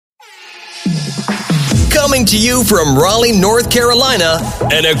Coming to you from Raleigh, North Carolina,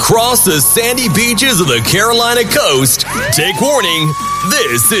 and across the sandy beaches of the Carolina coast, take warning,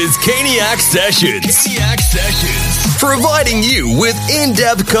 this is Caniac Sessions. Providing you with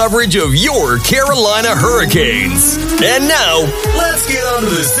in-depth coverage of your Carolina Hurricanes. And now, let's get on to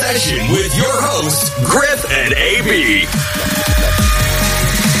the session with your hosts, Griff and AB.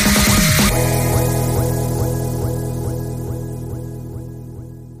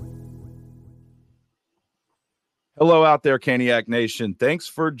 Hello out there, Caniac Nation. Thanks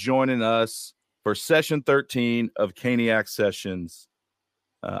for joining us for session 13 of Caniac Sessions.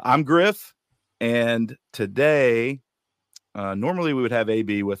 I'm Griff, and today, normally we would have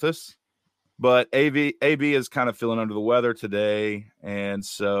AB with us, but AB is kind of feeling under the weather today, and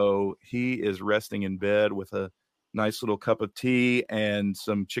so he is resting in bed with a nice little cup of tea and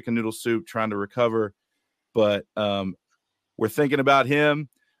some chicken noodle soup trying to recover. But we're thinking about him,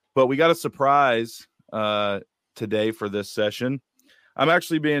 but we got a surprise today for this session. I'm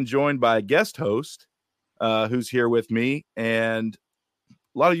actually being joined by a guest host who's here with me, and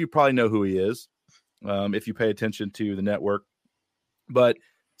a lot of you probably know who he is if you pay attention to the network. But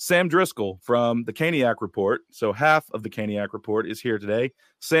Sam Driscoll from the Caniac Report, so half of the Caniac Report, is here today.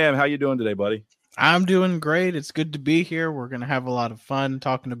 Sam, how you doing today, buddy? I'm doing great. It's good to be here. We're going to have a lot of fun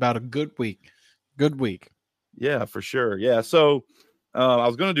talking about a good week. Good week. Yeah, for sure. Yeah, so I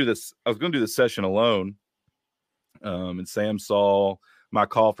was going to do this session alone. And Sam saw my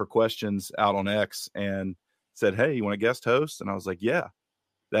call for questions out on X and said, "Hey, you want a guest host?" And I was like, "Yeah,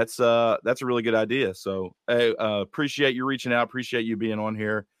 that's a really good idea." So I appreciate you reaching out. Appreciate you being on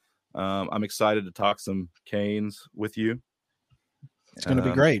here. I'm excited to talk some Canes with you. It's going to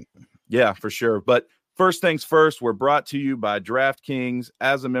be great. Yeah, for sure. But first things first, we're brought to you by DraftKings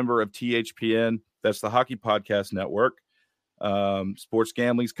as a member of THPN. That's the Hockey Podcast Network. Sports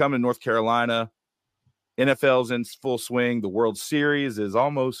gambling's coming to North Carolina. NFL's in full swing. The World Series is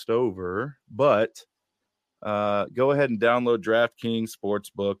almost over, but go ahead and download DraftKings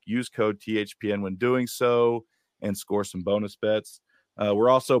Sportsbook. Use code THPN when doing so and score some bonus bets. We're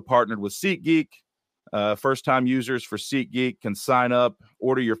also partnered with SeatGeek. First-time users for SeatGeek can sign up,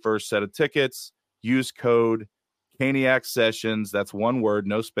 order your first set of tickets, use code Caniac Sessions. That's one word,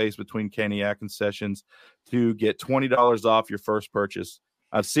 no space between Caniac and Sessions, to get $20 off your first purchase.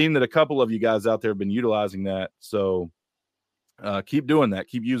 I've seen that a couple of you guys out there have been utilizing that. So keep doing that.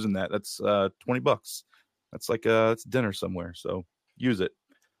 Keep using that. That's $20. That's like it's dinner somewhere. So use it.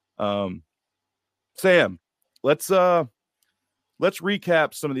 Sam, let's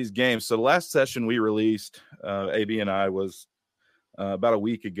recap some of these games. So the last session we released, AB and I, was about a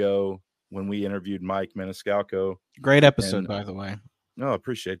week ago when we interviewed Mike Maniscalco. Great episode, by the way. Oh, I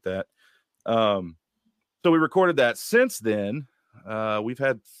appreciate that. So we recorded that. Since then, we've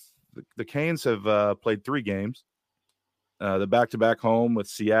had the Canes have played 3 games, the back-to-back home with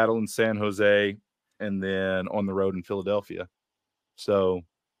Seattle and San Jose, and then on the road in Philadelphia. So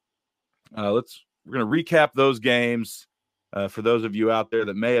we're going to recap those games for those of you out there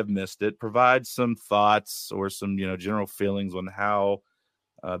that may have missed it, provide some thoughts or some general feelings on how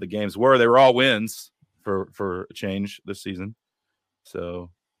the games were. They were all wins for a change this season. So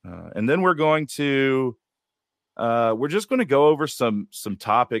and then we're going to we're just going to go over some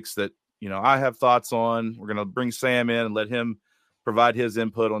topics that, I have thoughts on. We're going to bring Sam in and let him provide his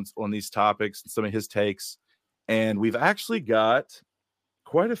input on these topics and some of his takes. And we've actually got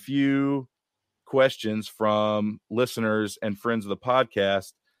quite a few questions from listeners and friends of the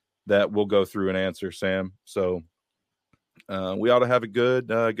podcast that we'll go through and answer, Sam. So we ought to have a good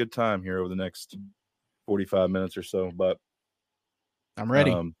time here over the next 45 minutes or so. But I'm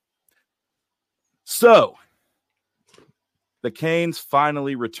ready. So the Canes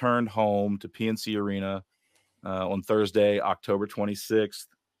finally returned home to PNC Arena on Thursday, October 26th,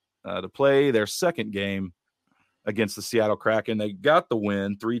 to play their second game against the Seattle Kraken. They got the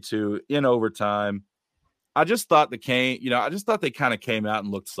win 3-2 in overtime. I just thought they kind of came out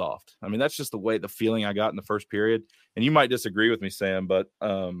and looked soft. I mean, that's just the feeling I got in the first period. And you might disagree with me, Sam, but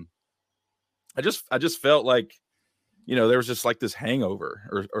I just felt like, there was just like this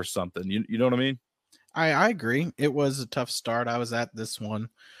hangover or something. You know what I mean? I agree. It was a tough start. I was at this one.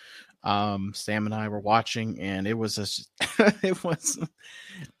 Sam and I were watching, and it was it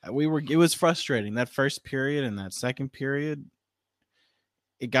was frustrating. That first period and that second period,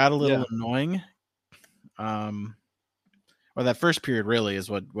 it got a little annoying. Or that first period really is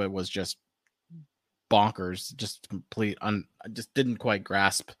what was just bonkers, just complete. I just didn't quite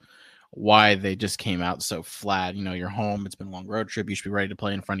grasp why they just came out so flat. You're home. It's been a long road trip. You should be ready to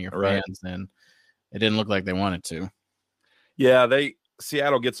play in front of your fans, and it didn't look like they wanted to. Yeah,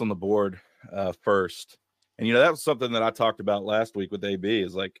 Seattle gets on the board first. And, you know, that was something that I talked about last week with AB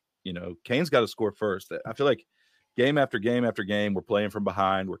is like, you know, Kane's got to score first. I feel like game after game after game, we're playing from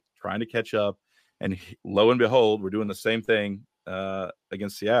behind. We're trying to catch up. And lo and behold, we're doing the same thing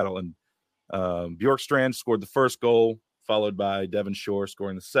against Seattle. And Bjorkstrand scored the first goal, followed by Devin Shore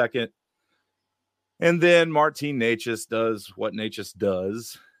scoring the second. And then Martin Necas does what Necas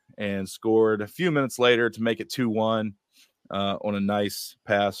does and scored a few minutes later to make it 2-1 on a nice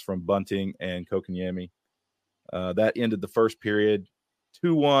pass from Bunting and Kokanyemi. That ended the first period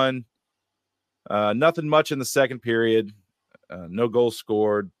 2-1. Nothing much in the second period. No goals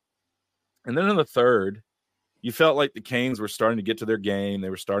scored. And then in the third, you felt like the Canes were starting to get to their game.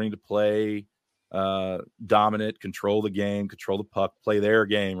 They were starting to play dominant, control the game, control the puck, play their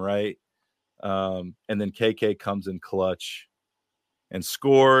game, right? And then KK comes in clutch and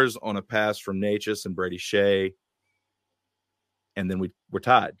scores on a pass from Necas and Brady Shea. And then we're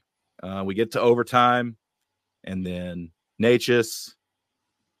tied. We get to overtime. And then Necas,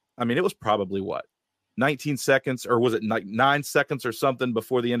 I mean, it was probably 19 seconds, or was it 9 seconds or something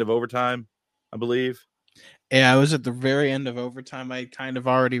before the end of overtime, I believe. Yeah, I was at the very end of overtime. I kind of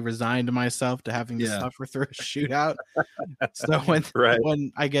already resigned myself to having to suffer through a shootout. So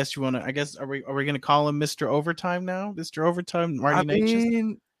when I guess are we going to call him Mr. Overtime now? Mr. Overtime, Martin Necas?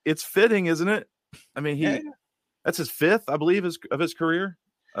 Mean, it's fitting, isn't it? I mean, that's his fifth, I believe, of his career.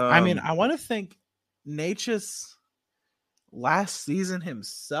 I mean, I want to think Necas last season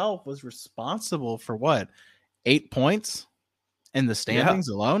himself was responsible for 8 points in the standings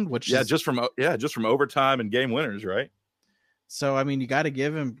alone, which is just from overtime and game winners, right? So I mean, you got to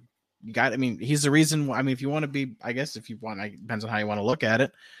give him. He's the reason. I mean, if you want to be, I guess, if you want, it depends on how you want to look at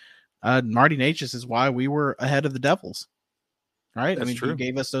it. Marty Necas is why we were ahead of the Devils, right? That's true. He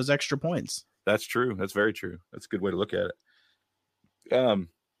gave us those extra points. That's true. That's very true. That's a good way to look at it.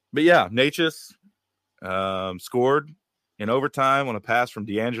 But yeah, Necas scored in overtime on a pass from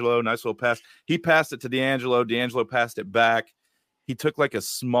D'Angelo. Nice little pass. He passed it to D'Angelo. D'Angelo passed it back. He took like a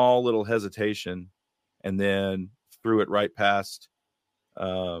small little hesitation and then threw it right past.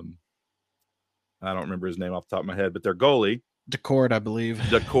 I don't remember his name off the top of my head, but their goalie. Decord, I believe.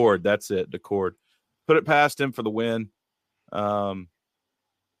 Decord, that's it. Decord. Put it past him for the win. You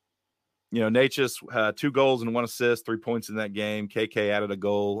know, Necas had 2 goals and 1 assist, 3 points in that game. KK added a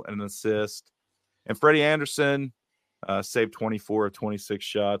goal and an assist. And Freddie Anderson saved 24 of 26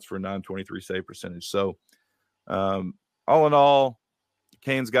 shots for a 923 save percentage. So, all in all,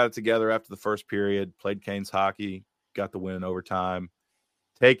 Canes got it together after the first period, played Canes hockey, got the win in overtime.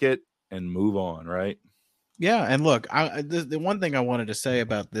 Take it and move on, right? Yeah, and look, the one thing I wanted to say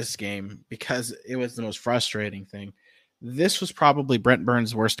about this game, because it was the most frustrating thing, this was probably Brent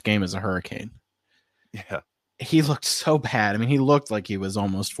Burns' worst game as a Hurricane. Yeah. He looked so bad. I mean, he looked like he was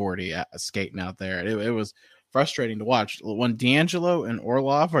almost 40 skating out there. It was frustrating to watch. When D'Angelo and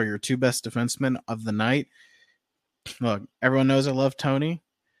Orlov are your 2 best defensemen of the night, look, everyone knows I love Tony.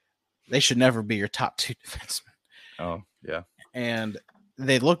 They should never be your top 2 defensemen. Oh, yeah. And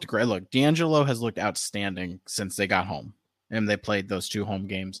they looked great. Look, D'Angelo has looked outstanding since they got home. And they played those 2 home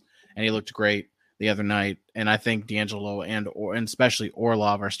games. And he looked great the other night. And I think D'Angelo and especially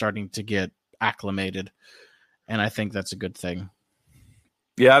Orlov are starting to get acclimated. And I think that's a good thing.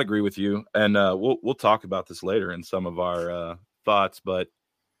 Yeah, I'd agree with you. And we'll talk about this later in some of our thoughts. But,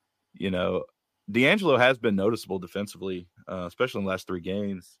 you know, D'Angelo has been noticeable defensively, especially in the last 3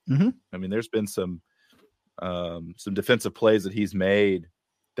 games. Mm-hmm. I mean, there's been some defensive plays that he's made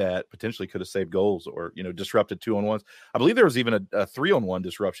that potentially could have saved goals or, you know, disrupted 2-on-1s. I believe there was even a 3-on-1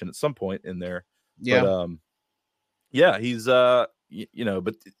 disruption at some point in there. Yeah. But, yeah, he's, you know,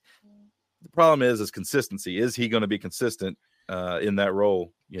 but the problem is consistency. Is he going to be consistent in that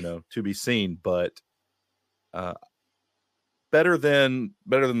role? You know, to be seen, but better than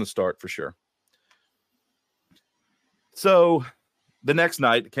the start for sure. So the next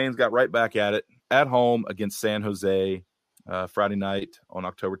night, the Canes got right back at it at home against San Jose Friday night on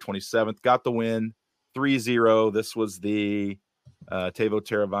October 27th. Got the win 3-0. This was the Teuvo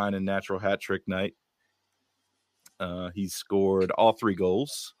Teravainen natural hat trick night. He scored all 3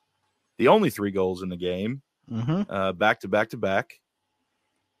 goals, the only 3 goals in the game, back to back.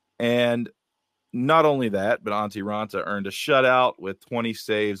 And not only that, but Antti Raanta earned a shutout with 20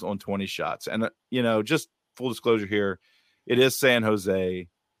 saves on 20 shots. And, you know, just full disclosure here, it is San Jose,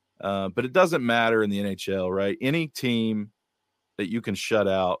 but it doesn't matter in the NHL, right? Any team that you can shut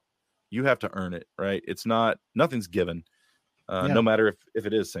out, you have to earn it, right? It's not, nothing's given, no matter if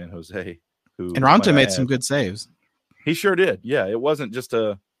it is San Jose. And Raanta made some good saves. He sure did. Yeah, it wasn't just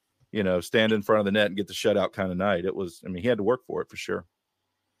a, you know, stand in front of the net and get the shutout kind of night. It was, I mean, he had to work for it for sure.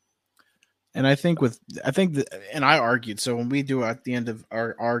 And I think and I argued. So when we do at the end of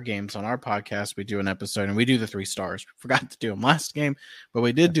our games on our podcast, we do an episode and we do the 3 stars. We forgot to do them last game, but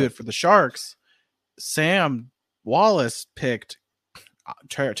we did do it for the Sharks. Sam Wallace picked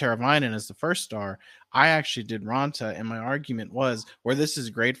Teravainen as the first star. I actually did Ranta, and my argument was where this is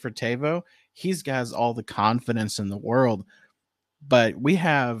great for Teuvo. He's has all the confidence in the world, but we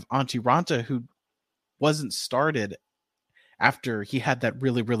have Antti Ranta who wasn't started after he had that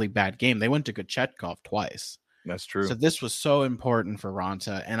really, really bad game. They went to Kochetkov twice. That's true. So this was so important for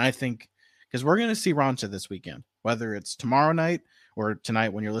Ranta. And I think because we're going to see Ranta this weekend, whether it's tomorrow night or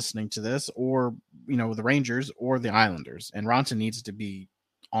tonight when you're listening to this, or, the Rangers or the Islanders. And Ranta needs to be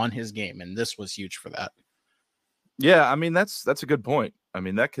on his game. And this was huge for that. Yeah. I mean, that's a good point. I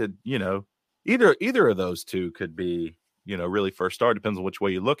mean, that could, either of those two could be, really first star. Depends on which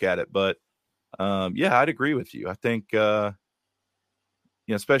way you look at it. But yeah, I'd agree with you. I think,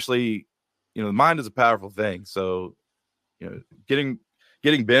 especially, the mind is a powerful thing. So, getting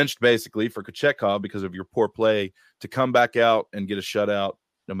benched basically for Kochetkov because of your poor play to come back out and get a shutout,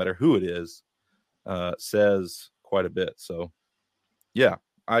 no matter who it is, says quite a bit. So, yeah,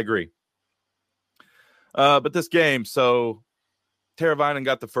 I agree. But this game, so Teravainen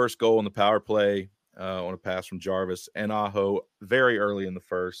got the first goal in the power play on a pass from Jarvis and Aho very early in the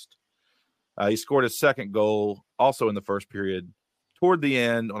first. He scored his second goal also in the first period toward the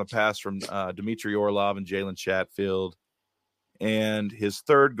end on a pass from Dmitry Orlov and Jalen Chatfield. And his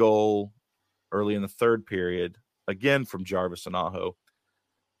third goal early in the third period, again from Jarvis and Aho.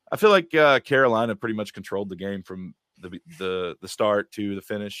 I feel like Carolina pretty much controlled the game from the start to the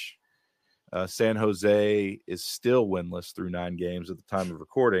finish. San Jose is still winless through 9 games at the time of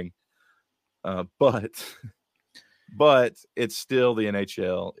recording. But it's still the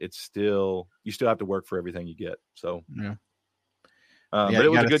NHL. You still have to work for everything you get. So, yeah. But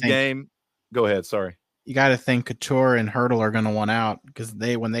it was a good game. Go ahead. Sorry. You got to think Couture and Hurdle are going to want out because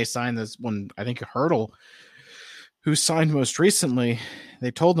when they signed this one, I think Hurdle, who signed most recently,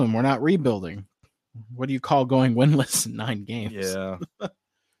 they told them we're not rebuilding. What do you call going winless in 9 games? Yeah.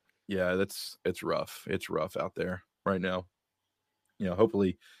 Yeah, it's rough. It's rough out there right now.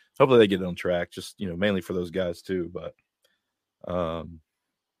 Hopefully they get it on track, just, mainly for those guys too. But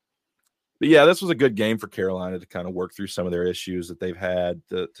yeah, this was a good game for Carolina to kind of work through some of their issues that they've had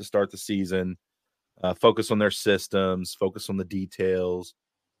to start the season, focus on their systems, focus on the details,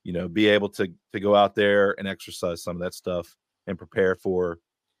 be able to go out there and exercise some of that stuff and prepare for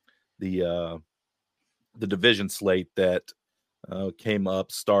the division slate that came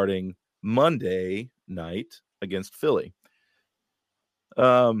up starting Monday night against Philly.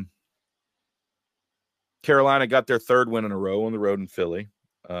 Carolina got their third win in a row on the road in Philly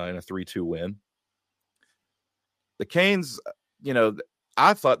in a 3-2 win. The Canes,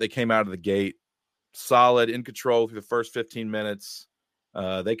 I thought they came out of the gate solid, in control through the first 15 minutes.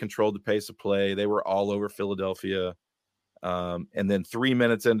 They controlled the pace of play. They were all over Philadelphia. And then 3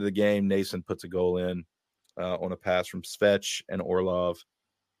 minutes into the game, Nason puts a goal in on a pass from Svetch and Orlov.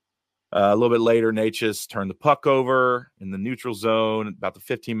 A little bit later, Natchez turned the puck over in the neutral zone, about the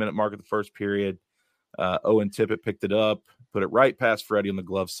 15-minute mark of the first period. Owen Tippett picked it up, put it right past Freddie on the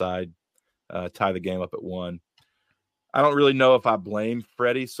glove side, tie the game up at 1. I don't really know if I blame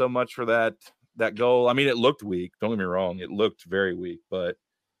Freddie so much for that goal. I mean, it looked weak. Don't get me wrong. It looked very weak, but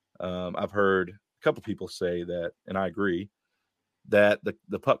I've heard a couple people say that, and I agree, that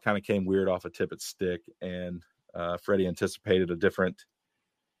the puck kind of came weird off of Tippett's stick, and Freddie anticipated a different,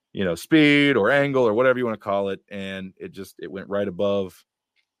 speed or angle or whatever you want to call it, and it went right above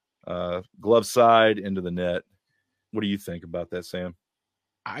glove side into the net. What do you think about that, Sam?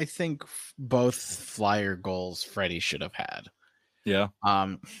 I think both Flyer goals Freddie should have had. Yeah.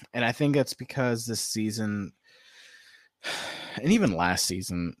 And I think that's because this season, and even last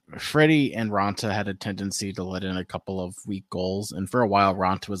season, Freddie and Ranta had a tendency to let in a couple of weak goals. And for a while,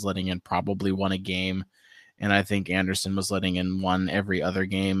 Ranta was letting in probably 1 a game. And I think Anderson was letting in 1 every other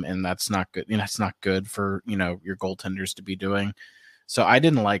game. And that's not good. That's not good for, your goaltenders to be doing. So I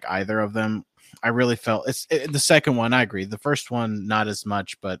didn't like either of them. I really felt the second one. I agree. The first one, not as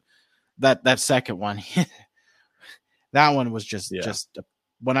much, but that second one, that one was just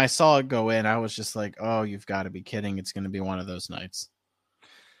when I saw it go in, I was just like, oh, you've got to be kidding. It's going to be one of those nights.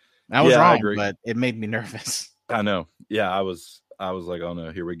 I was wrong, but it made me nervous. I know. Yeah. I was like, oh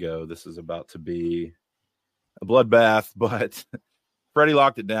no, here we go. This is about to be a bloodbath, but Freddie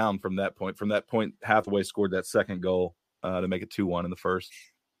locked it down from that point. From that point, Hathaway scored that second goal to make it 2-1 in the first.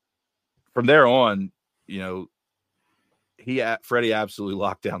 From there on, Freddie absolutely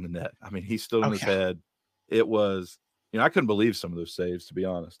locked down the net. I mean, he stood on his head. It was, I couldn't believe some of those saves, to be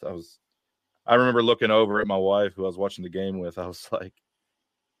honest. I was I remember looking over at my wife who I was watching the game with. I was like,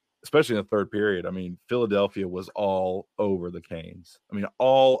 especially in the third period, I mean, Philadelphia was all over the Canes. I mean,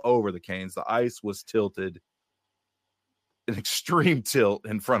 all over the Canes. The ice was tilted, an extreme tilt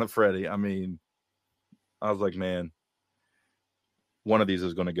in front of Freddie. I mean, I was like, man, one of these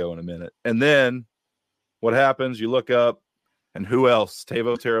is going to go in a minute. And then what happens? You look up, and who else?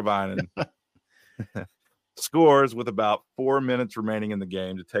 Teuvo Teravainen scores with about 4 minutes remaining in the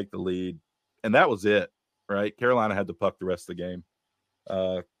game to take the lead. And that was it, right? Carolina had the puck the rest of the game.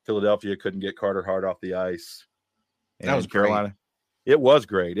 Philadelphia couldn't get Carter Hart off the ice. And that was Carolina. Great. It was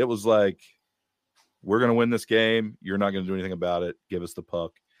great. It was like, we're going to win this game. You're not going to do anything about it. Give us the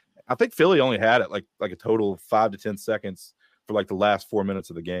puck. I think Philly only had it like a total of 5 to 10 seconds for like the last 4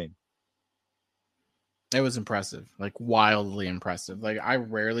 minutes of the game. It was impressive, like wildly impressive. Like I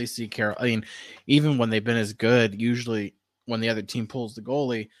rarely see I mean, even when they've been as good, usually when the other team pulls the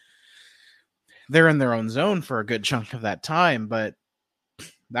goalie, they're in their own zone for a good chunk of that time. But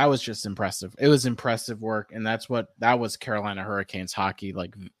that was just impressive. It was impressive work, and that was Carolina Hurricanes hockey,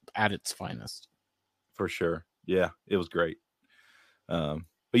 like at its finest. For sure. Yeah, it was great. But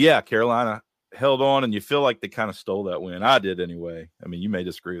yeah, Carolina held on, and you feel like they kind of stole that win. I did anyway. I mean, you may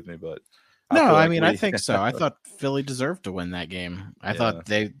disagree with me, but I think so. I thought Philly deserved to win that game. I thought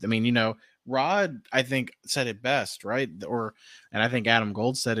Rod, I think, said it best, right? And I think Adam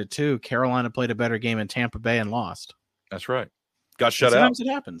Gold said it too. Carolina played a better game in Tampa Bay and lost. That's right. Got shut out. Sometimes it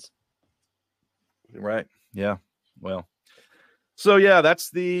happens. Right. Yeah. Well, so yeah,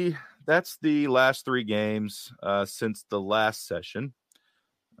 that's the last 3 games since the last session.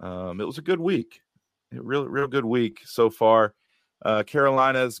 It was a good week. Real good week so far.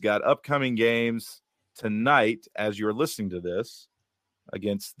 Carolina's got upcoming games tonight as you're listening to this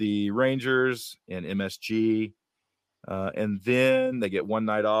against the Rangers and MSG. And then they get one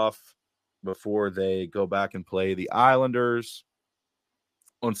night off before they go back and play the Islanders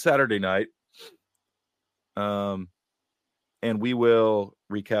on Saturday night. And we will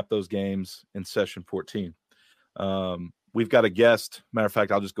recap those games in session 14. We've got a guest. Matter of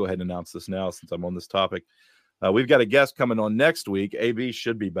fact, I'll just go ahead and announce this now since I'm on this topic. We've got a guest coming on next week. AB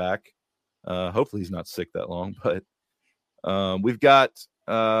should be back. Hopefully he's not sick that long, but we've got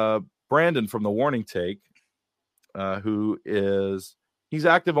Brandon from the Warning Take, he's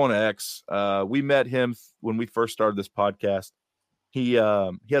active on X. We met him when we first started this podcast. He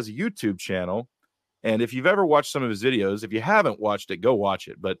has a YouTube channel, and if you've ever watched some of his videos, if you haven't watched it, go watch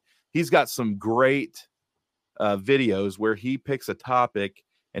it. But he's got some great videos where he picks a topic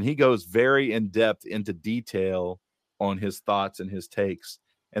and he goes very in depth into detail on his thoughts and his takes,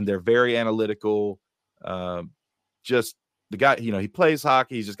 and they're very analytical. Just the guy, he plays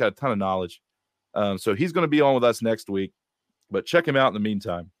hockey. He's just got a ton of knowledge. So he's going to be on with us next week, but check him out in the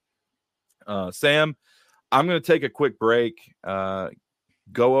meantime. Sam, I'm going to take a quick break, go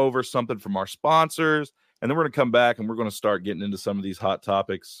over something from our sponsors, and then we're going to come back and we're going to start getting into some of these hot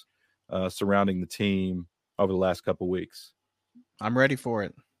topics surrounding the team over the last couple of weeks. I'm ready for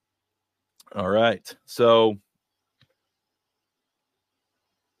it. All right. So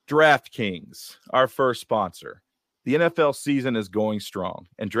DraftKings, our first sponsor. The NFL season is going strong,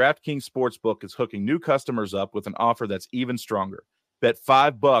 and DraftKings Sportsbook is hooking new customers up with an offer that's even stronger. Bet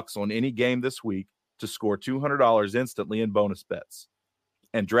 $5 on any game this week to score $200 instantly in bonus bets.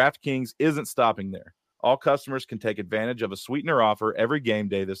 And DraftKings isn't stopping there. All customers can take advantage of a sweetener offer every game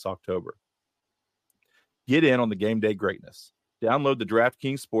day this October. Get in on the game day greatness. Download the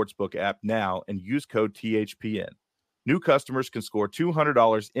DraftKings Sportsbook app now and use code THPN. New customers can score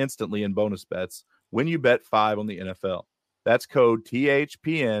 $200 instantly in bonus bets when you bet $5 on the NFL. That's code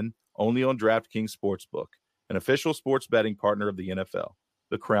THPN only on DraftKings Sportsbook, an official sports betting partner of the NFL.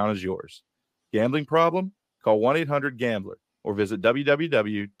 The crown is yours. Gambling problem? Call 1-800-GAMBLER or visit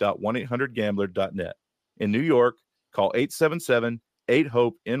www.1800gambler.net. In New York, call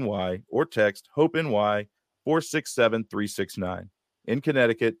 877-8-HOPE-NY or text HOPE-NY 467-369. In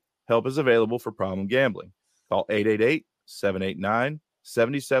Connecticut, help is available for problem gambling. Call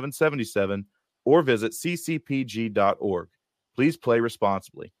 888-789-7777 or visit ccpg.org. Please play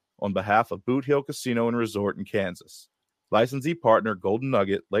responsibly. On behalf of Boot Hill Casino and Resort in Kansas. Licensee partner Golden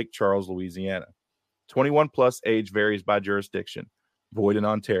Nugget, Lake Charles, Louisiana. 21 plus age varies by jurisdiction. Void in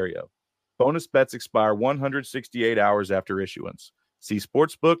Ontario. Bonus bets expire 168 hours after issuance. See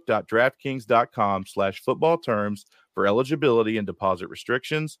sportsbook.draftkings.com/football terms for eligibility and deposit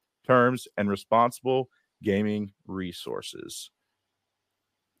restrictions, terms, and responsible gaming resources.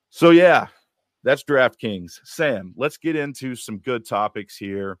 So yeah, that's DraftKings. Sam, let's get into some good topics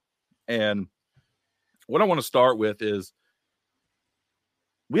here. And what I want to start with is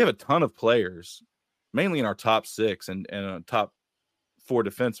we have a ton of players, mainly in our top 6 and top 4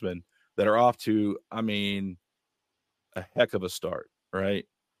 defensemen that are off to, I mean, a heck of a start, right?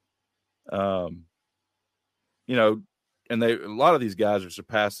 You know, and a lot of these guys are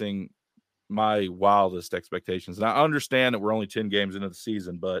surpassing my wildest expectations. And I understand that we're only 10 games into the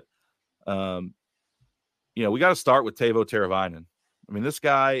season, but you know, we got to start with Teuvo Teravainen. I mean, this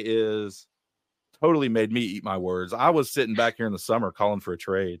guy is totally made me eat my words. I was sitting back here in the summer calling for a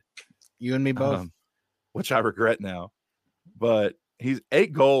trade. You and me both. Which I regret now. But he's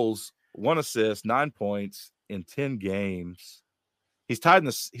 8 goals, 1 assist, 9 points in 10 games. He's tied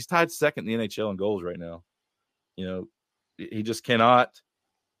second in the NHL in goals right now. You know, he just can't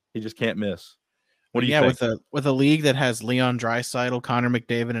miss. What do you think? With a league that has Leon Draisaitl, Connor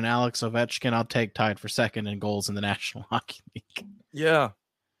McDavid, and Alex Ovechkin, I'll take tied for second in goals in the National Hockey League. Yeah.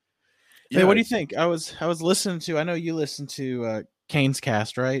 Hey, what do you think? I was listening to. I know you listened to Kane's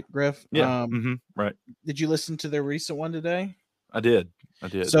Cast, right, Griff? Yeah. Right. Did you listen to their recent one today? I did.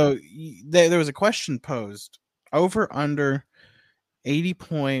 So there was a question posed: over under 80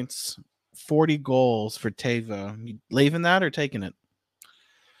 points, 40 goals for Teuvo. You leaving that or taking it?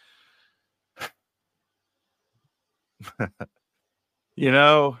 You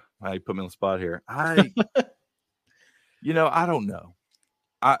know, you put me on the spot here. I don't know.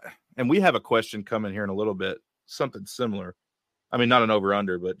 And we have a question coming here in a little bit, something similar. I mean, not an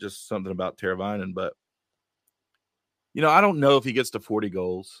over-under, but just something about Teravainen. But, you know, I don't know if he gets to 40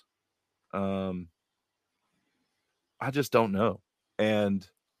 goals. I just don't know. And,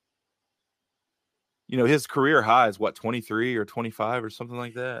 you know, his career high is, 23 or 25 or something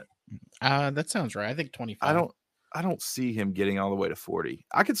like that? That sounds right. I think 25. I don't see him getting all the way to 40.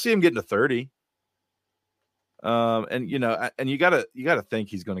 I could see him getting to 30. And you know, and you gotta think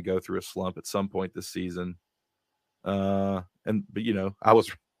he's going to go through a slump at some point this season. But you know, I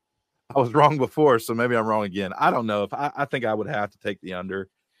was wrong before, so maybe I'm wrong again. I don't know if I think I would have to take the under,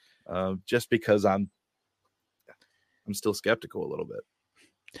 just because I'm still skeptical a little bit.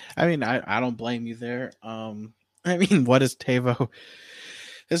 I mean, I don't blame you there. I mean, what is Teuvo?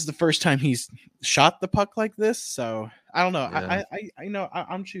 This is the first time he's shot the puck like this, so I don't know. Yeah. I know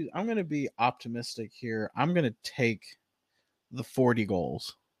I'm going to be optimistic here. I'm going to take the 40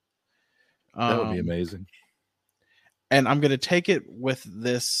 goals. That would be amazing. And I'm going to take it with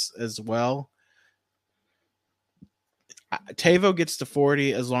this as well. Teuvo gets to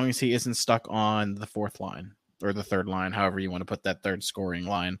 40 as long as he isn't stuck on the 4th line or the 3rd line, however you want to put that 3rd scoring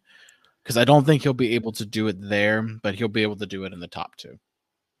line. Because I don't think he'll be able to do it there, but he'll be able to do it in the top 2.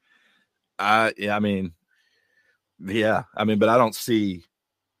 But I don't see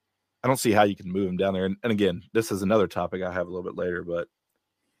how you can move him down there. And again, this is another topic I have a little bit later, but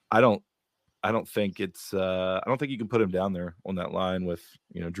I don't think it's I don't think you can put him down there on that line with,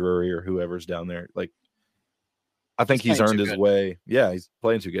 you know, Drury or whoever's down there. Like, I think he's earned his way. Yeah, he's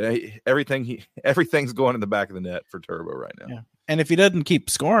playing too good. Everything's going in the back of the net for Turbo right now. Yeah. And if he doesn't keep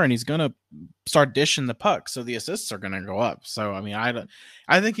scoring, he's going to start dishing the puck, so the assists are going to go up. So, I mean,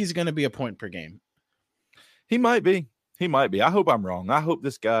 I think he's going to be a point per game. He might be. I hope I'm wrong. I hope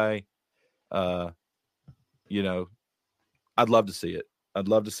this guy, you know, I'd love to see it. I'd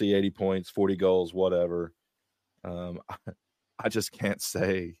love to see 80 points, 40 goals, whatever. I just can't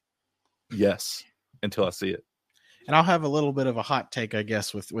say yes until I see it. And I'll have a little bit of a hot take, I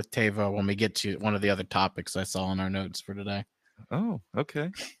guess, with Teuvo when we get to one of the other topics I saw in our notes for today. Oh, okay.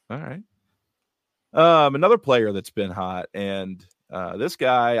 All right. Another player that's been hot, and this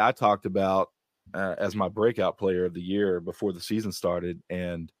guy I talked about as my breakout player of the year before the season started,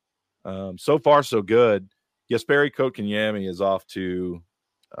 and so far so good. Jesperi Kotkaniemi is off to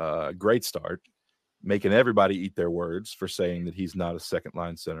a great start, making everybody eat their words for saying that he's not a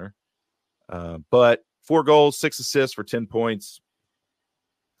second-line center. But 4 goals, 6 assists for 10 points.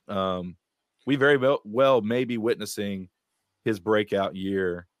 We very well may be witnessing his breakout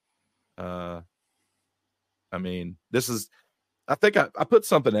year. I mean, I think I put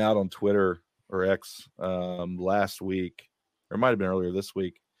something out on Twitter or X last week, or it might have been earlier this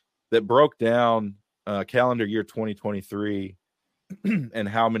week, that broke down calendar year 2023 and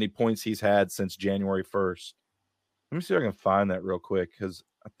how many points he's had since January 1st. Let me see if I can find that real quick, because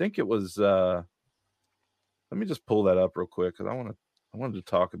I think it was let me just pull that up real quick, because I wanted to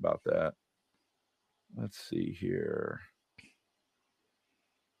talk about that. Let's see here.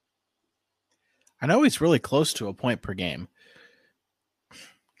 I know he's really close to a point per game,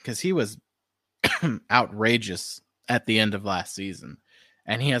 because he was outrageous at the end of last season,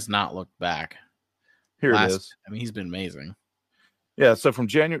 and he has not looked back. Here it is. I mean, he's been amazing. Yeah, so from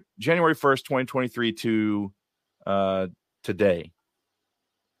January 1st, 2023 to today,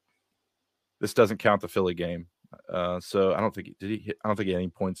 This doesn't count the Philly game. So I don't think he had any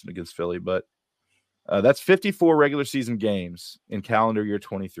points against Philly, but that's 54 regular season games in calendar year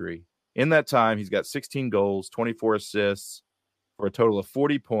 23. In that time, he's got 16 goals, 24 assists for a total of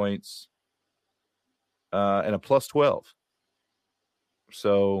 40 points and a plus 12.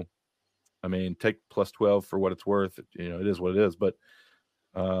 So, I mean, take plus 12 for what it's worth. It is what it is. But,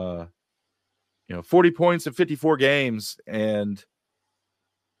 40 points in 54 games. And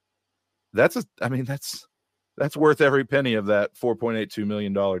that's worth every penny of that $4.82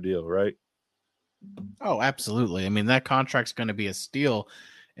 million deal, right? Oh, absolutely. I mean, that contract's going to be a steal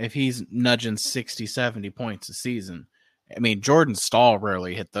if he's nudging 60, 70 points a season. I mean, Jordan Stahl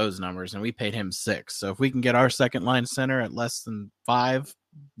rarely hit those numbers, and we paid him 6. So if we can get our second line center at less than 5,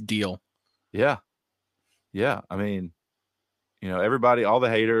 deal. Yeah. Yeah. I mean, everybody, all the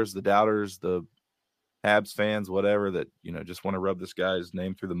haters, the doubters, the Habs fans, whatever, that, just want to rub this guy's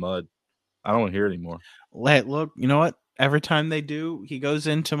name through the mud. I don't want to hear it anymore. Look, you know what? Every time they do, he goes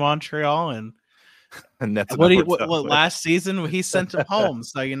into Montreal and that's what last season he sent him home.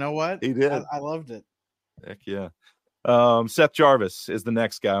 So you know what? He did. I loved it. Heck yeah. Seth Jarvis is the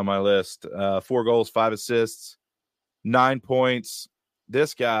next guy on my list. 4 goals, 5 assists, 9 points.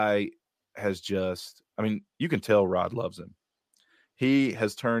 This guy has you can tell Rod loves him. He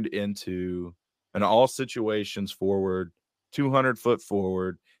has turned into an all situations forward, 200-foot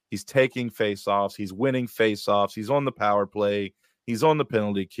forward. He's taking faceoffs. He's winning faceoffs. He's on the power play. He's on the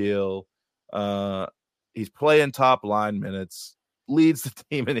penalty kill. He's playing top line minutes, leads the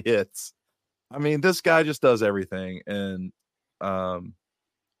team in hits. I mean, this guy just does everything. And,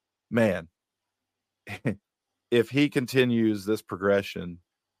 man, if he continues this progression,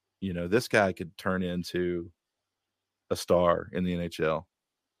 this guy could turn into a star in the NHL.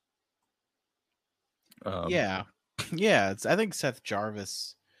 Yeah. I think Seth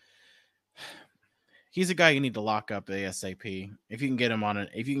Jarvis, he's a guy you need to lock up ASAP. If you can get him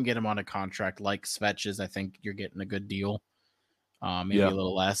on a contract like Svetch's, I think you're getting a good deal. Maybe a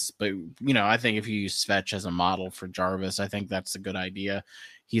little less, but I think if you use Svetch as a model for Jarvis, I think that's a good idea.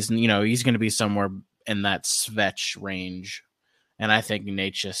 He's going to be somewhere in that Svetch range, and I think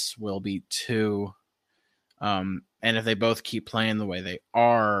Necas will be too. And if they both keep playing the way they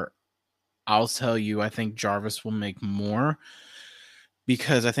are, I'll tell you, I think Jarvis will make more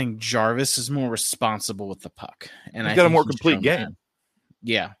because I think Jarvis is more responsible with the puck, and he's got a more complete game.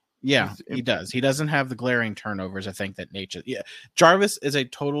 That. Yeah, he does. He doesn't have the glaring turnovers, I think, that Necas. Yeah, Jarvis is a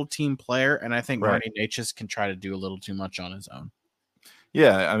total team player, and I think Marty Necas can try to do a little too much on his own.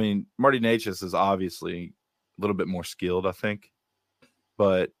 Yeah, I mean, Marty Necas is obviously a little bit more skilled, I think,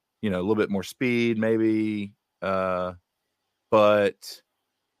 but a little bit more speed, maybe. But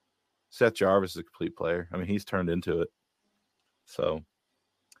Seth Jarvis is a complete player. I mean, he's turned into it. So,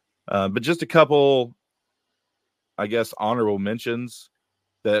 but just a couple, I guess, honorable mentions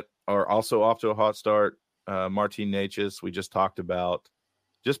that are also off to a hot start. Martin Necas, we just talked about,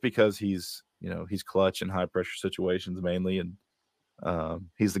 just because he's clutch in high pressure situations mainly, and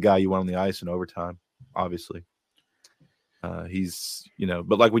he's the guy you want on the ice in overtime, obviously. He's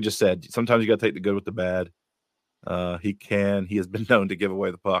but like we just said, sometimes you got to take the good with the bad. He has been known to give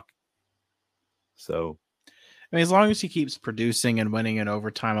away the puck. So, I mean, as long as he keeps producing and winning in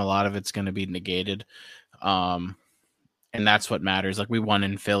overtime, a lot of it's going to be negated. And that's what matters. Like, we won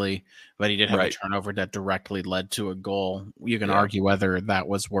in Philly, but he did have a turnover that directly led to a goal. You can argue whether that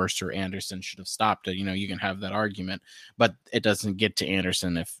was worse or Anderson should have stopped it. You can have that argument, but it doesn't get to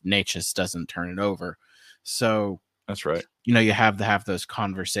Anderson if Necas doesn't turn it over. So that's right. You have to have those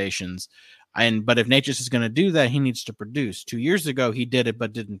conversations. But if Necas is going to do that, he needs to produce. 2 years ago, he did it,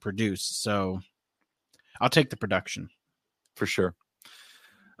 but didn't produce. So I'll take the production. For sure.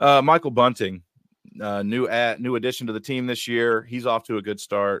 Michael Bunting. New addition to the team this year. He's off to a good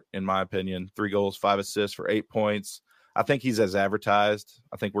start, in my opinion. 3 goals, 5 assists for 8 points. I think he's as advertised.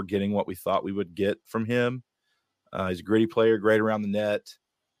 I think we're getting what we thought we would get from him. He's a gritty player, great around the net,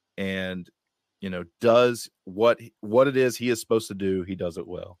 and does what it is he is supposed to do. He does it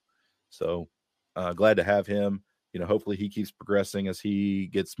well. So glad to have him. Hopefully he keeps progressing as he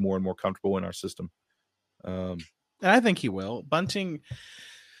gets more and more comfortable in our system. And I think he will. Bunting,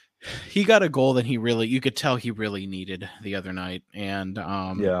 he got a goal that you could tell he really needed the other night. And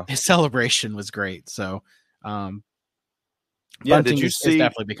his celebration was great. So Bunting is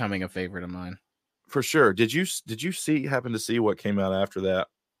definitely becoming a favorite of mine. For sure. Did you happen to see what came out after that?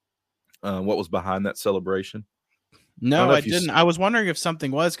 What was behind that celebration? No, I didn't. I was wondering if something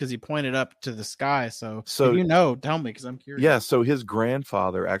was, because he pointed up to the sky. So if tell me, because I'm curious. Yeah, so his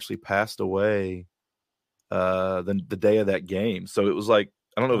grandfather actually passed away the day of that game. So it was like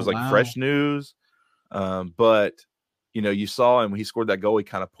I don't know if it was wow. Fresh News, but you saw him when he scored that goal. He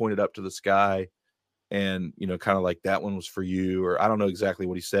kind of pointed up to the sky, and kind of like that one was for you, or I don't know exactly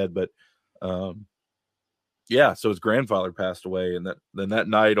what he said, but yeah. So his grandfather passed away, and that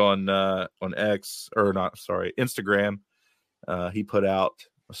night on X, or not, sorry, Instagram, he put out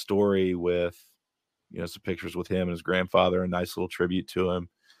a story with some pictures with him and his grandfather, a nice little tribute to him.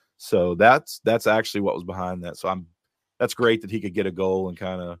 So that's actually what was behind that. So that's great that he could get a goal and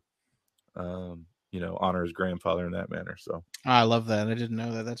kind of honor his grandfather in that manner. So I love that. I didn't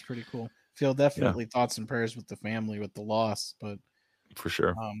know that. That's pretty cool. Feel definitely thoughts and prayers with the family with the loss, but for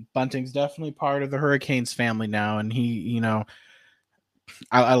sure, Bunting's definitely part of the Hurricanes family now, and he,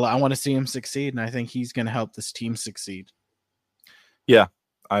 I want to see him succeed, and I think he's going to help this team succeed. Yeah,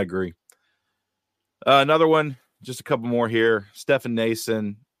 I agree. Another one, just a couple more here. Stefan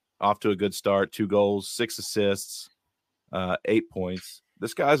Nason off to a good start, 2 goals, 6 assists, 8 points.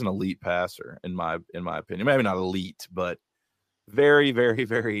 This guy's an elite passer, in my opinion. Maybe not elite, but very, very,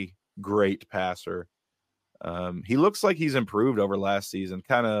 very great passer. He looks like he's improved over last season.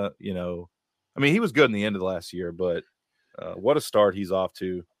 Kind of, he was good in the end of the last year, but what a start he's off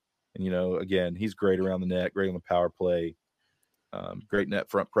to. And, again, he's great around the net, great on the power play, great net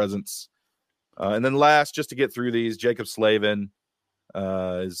front presence. And then last, just to get through these, Jacob Slavin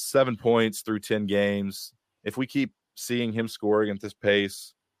is 7 points through 10 games. If we keep seeing him scoring at this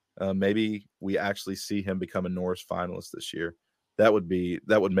pace, maybe we actually see him become a Norris finalist this year. That would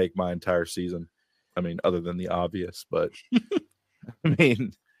make my entire season. Other than the obvious, but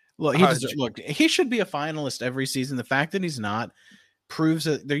look, he should be a finalist every season. The fact that he's not proves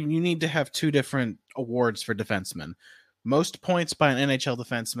that you need to have 2 different awards for defensemen: most points by an NHL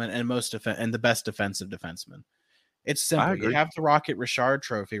defenseman and the best defensive defenseman. It's simple. You have the Rocket Richard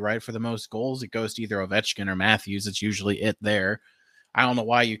Trophy, right? For the most goals, it goes to either Ovechkin or Matthews. It's usually it there. I don't know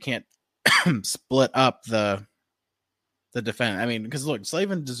why you can't split up the defense. Because look,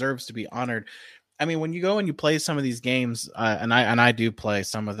 Slavin deserves to be honored. When you go and you play some of these games, and I do play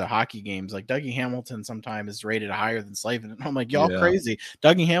some of the hockey games, like Dougie Hamilton sometimes is rated higher than Slavin. And I'm like, y'all crazy.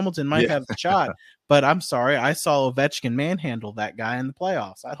 Dougie Hamilton might have the shot, but I'm sorry. I saw Ovechkin manhandle that guy in the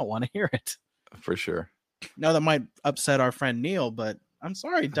playoffs. I don't want to hear it. For sure. Now that might upset our friend Neil, but I'm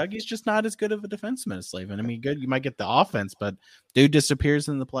sorry. Dougie's just not as good of a defenseman as Slavin. Good. You might get the offense, but dude disappears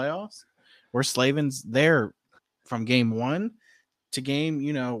in the playoffs where Slavin's there from game 1 to game,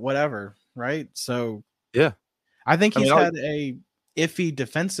 whatever. Right. So, yeah, I think he's had a iffy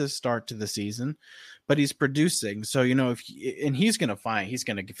defensive start to the season, but he's producing. So, he's going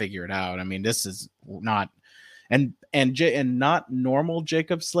to figure it out. This is not, and not normal.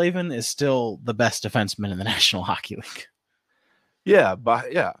 Jacob Slavin is still the best defenseman in the National Hockey League. Yeah.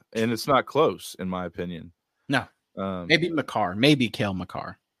 And it's not close, in my opinion. No, maybe Makar, maybe Cale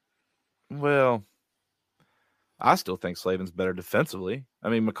Makar. Well, I still think Slavin's better defensively.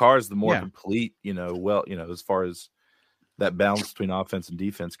 Makar is the more complete, as far as that balance between offense and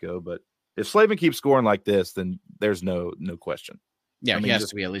defense go. But if Slavin keeps scoring like this, then there's no question. Yeah, he has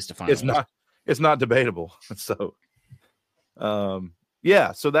to be at least a finalist. It's not debatable. So,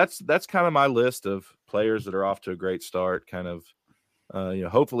 so that's kind of my list of players that are off to a great start. Kind of,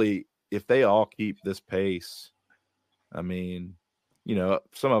 hopefully, if they all keep this pace, some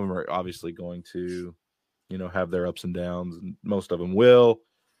of them are obviously going to, have their ups and downs, and most of them will.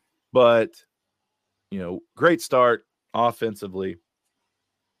 But, great start offensively.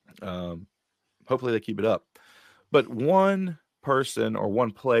 Hopefully they keep it up. But one person or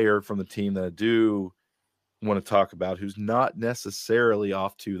one player from the team that I do want to talk about who's not necessarily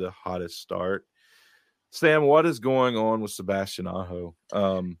off to the hottest start. Sam, what is going on with Sebastian Aho?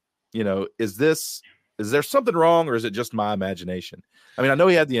 Is there something wrong, or is it just my imagination? I know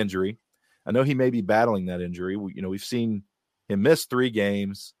he had the injury. I know he may be battling that injury. We've seen him miss 3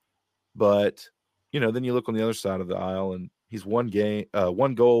 games, but then you look on the other side of the aisle and he's 1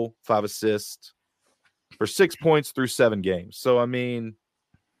 goal, 5 assists for 6 points through 7 games. So,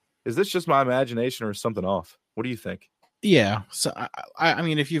 is this just my imagination or is something off? What do you think? Yeah. So,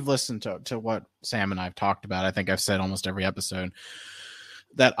 if you've listened to what Sam and I've talked about, I think I've said almost every episode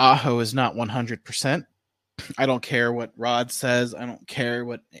that Aho is not 100%. I don't care what Rod says. I don't care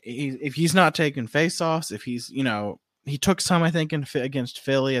if he's not taking faceoffs. If he's, he took some, I think, against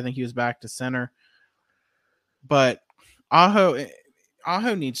Philly. I think he was back to center. But Aho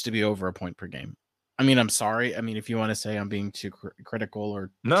needs to be over a point per game. I'm sorry. If you want to say I'm being too critical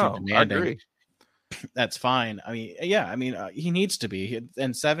or too demanding, I agree. That's fine. He needs to be.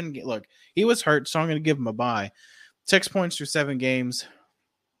 And 7. Look, he was hurt, so I'm going to give him a bye. 6 points through 7 games.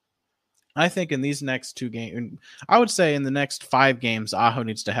 I think in these next 2 games, I would say in the next 5 games, Aho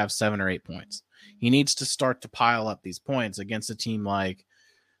needs to have 7 or 8 points. He needs to start to pile up these points against a team like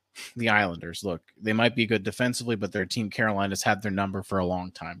the Islanders. Look, they might be good defensively, but their team Carolina's had their number for a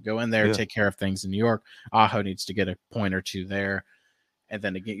long time. Go in there, take care of things in New York. Aho needs to get a point or 2 there. And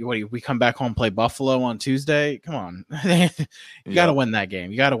then again, we come back home, play Buffalo on Tuesday. Come on. You got to win that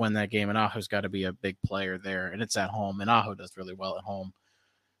game. You got to win that game. And Aho's got to be a big player there. And it's at home. And Aho does really well at home.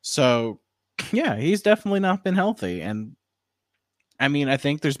 So, yeah, he's definitely not been healthy. And I mean, I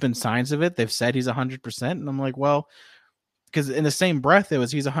think there's been signs of it. They've said he's 100%. And I'm like, well, because in the same breath, it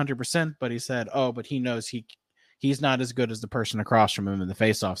was he's 100%. But he said, oh, but he knows he's not as good as the person across from him in the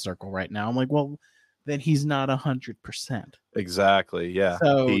faceoff circle right now. I'm like, well, then he's not 100%. Exactly. Yeah.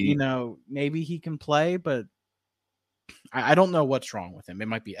 So, maybe he can play, but I don't know what's wrong with him. It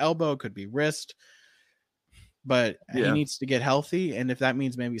might be elbow, could be wrist, but he needs to get healthy. And if that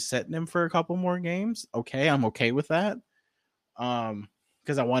means maybe setting him for a couple more games, okay, I'm okay with that.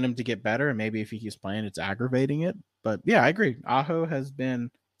 Because I want him to get better. And maybe if he keeps playing, it's aggravating it. But yeah, I agree. Aho has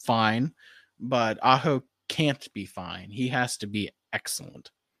been fine, but Aho can't be fine. He has to be excellent.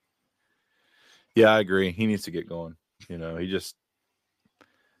 Yeah, I agree. He needs to get going. He just,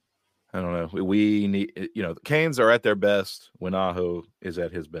 I don't know. We need, the Canes are at their best when Aho is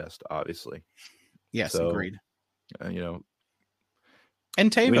at his best, obviously. Yes, agreed. And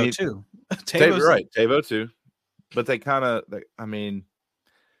Tavo too. Tavo too. But they kind of,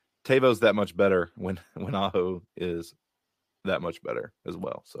 Tavo's that much better when Aho is that much better as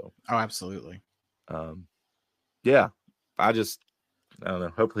well. So. Oh, absolutely. Yeah, I don't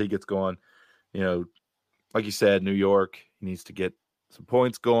know. Hopefully he gets going. Like you said, New York, he needs to get some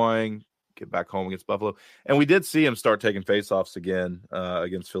points going, get back home against Buffalo. And we did see him start taking faceoffs again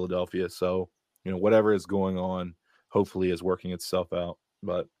against Philadelphia. So, whatever is going on, hopefully is working itself out.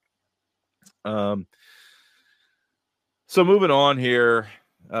 But so moving on here,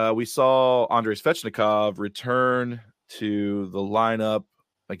 we saw Andrei Svechnikov return to the lineup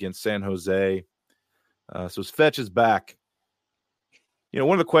against San Jose. So Svech is back.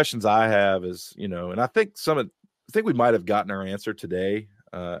 One of the questions I have is, and I think we might have gotten our answer today.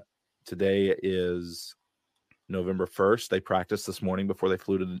 Today is November 1st. They practiced this morning before they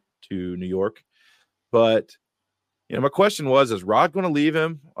flew to New York. But, my question was, is Rod going to leave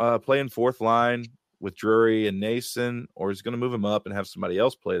him playing fourth line with Drury and Nason, or is he going to move him up and have somebody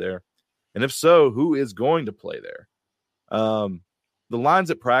else play there? And if so, who is going to play there? The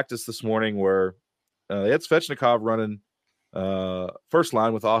lines at practice this morning were they had Svechnikov running first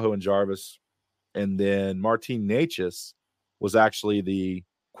line with Aho and Jarvis, and then Martin Necas was actually the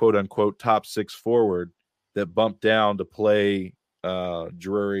quote-unquote top 6 forward that bumped down to play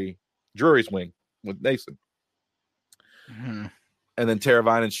Drury's wing with Nason. Mm-hmm. And then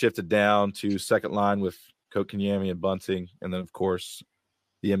Teravainen shifted down to second line with Kotkaniemi and Bunting, and then, of course,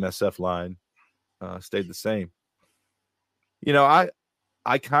 the MSF line stayed the same. I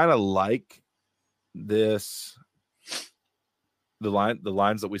kind of like this the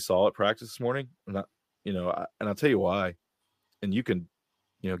lines that we saw at practice this morning, and I'll tell you why, and you can,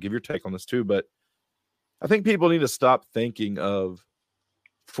 give your take on this too. But I think people need to stop thinking of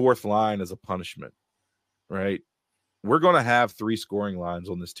fourth line as a punishment, right? We're going to have 3 scoring lines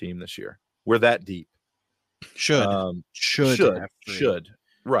on this team this year. We're that deep. Should.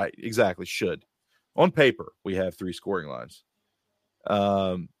 Right. Exactly. Should. On paper, we have 3 scoring lines.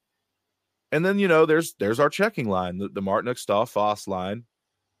 And then, there's our checking line, the Martinook, Stahl, Foss line.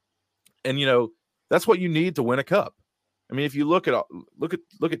 And, that's what you need to win a cup. I mean, if you look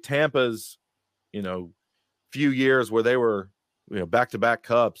at Tampa's, few years where they were, back-to-back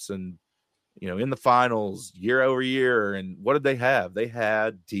cups and, in the finals year over year. And what did they have? They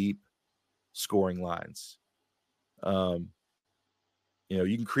had deep scoring lines. You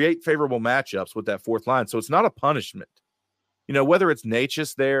can create favorable matchups with that fourth line. So it's not a punishment. Whether it's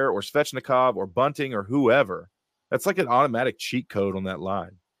Necas there or Svechnikov or Bunting or whoever, that's like an automatic cheat code on that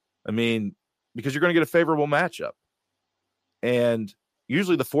line. I mean, because you're going to get a favorable matchup. And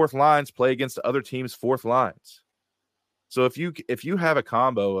usually the fourth lines play against the other team's fourth lines. So if you have a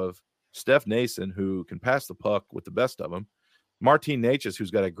combo of Steph Nason, who can pass the puck with the best of them, Martin Necas, who's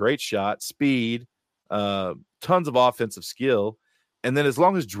got a great shot, speed, tons of offensive skill, and then as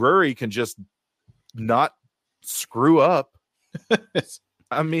long as Drury can just not screw up,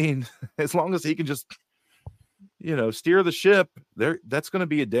 I mean, as long as he can just, steer the ship, that's going to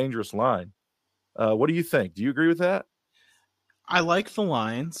be a dangerous line. What do you think? Do you agree with that? I like the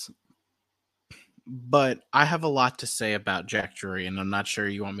lines, but I have a lot to say about Jack Drury, and I'm not sure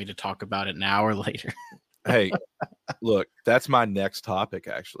you want me to talk about it now or later. Hey, Look, that's my next topic,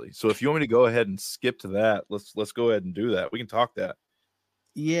 actually. So if you want me to go ahead and skip to that, let's go ahead and do that. We can talk that.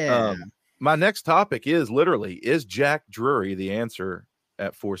 Yeah. My next topic is literally, is Jack Drury the answer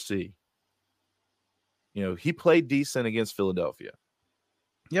at 4C? You know, he played decent against Philadelphia.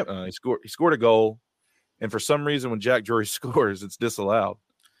 Yep. He scored a goal, and for some reason, when Jack Drury scores, it's disallowed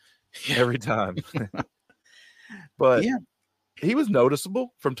every time. But yeah, he was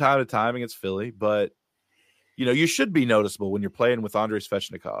noticeable from time to time against Philly. But you know, you should be noticeable when you're playing with Andrei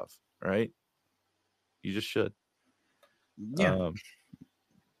Svechnikov, right? You just should. Yeah.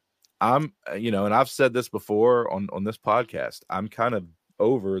 I'm, you know, and I've said this before on this podcast, I'm kind of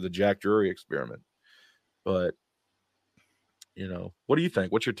over the Jack Drury experiment. But, you know, what do you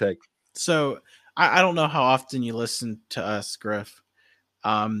think? What's your take? So I don't know how often you listen to us, Griff.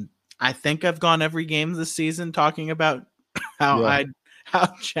 I think I've gone every game this season talking about how I'm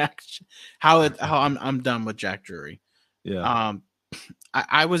done with Jack Drury. Yeah.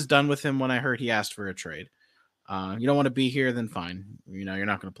 I was done with him when I heard he asked for a trade. You don't want to be here, then fine. You know, you're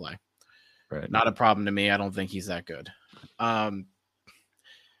not going to play. Right. Not a problem to me. I don't think he's that good.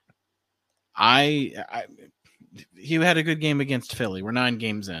 He had a good game against Philly. We're 9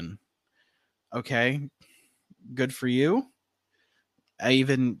 games in. Okay. Good for you.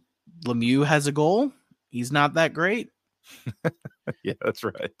 Even Lemieux has a goal. He's not that great. Yeah, that's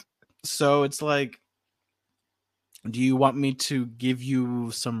right. So it's like, do you want me to give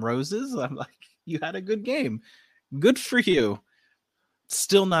you some roses? I'm like, you had a good game. Good for you.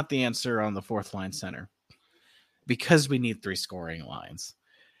 Still not the answer on the fourth line center because we need 3 scoring lines.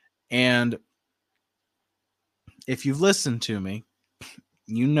 And if you've listened to me,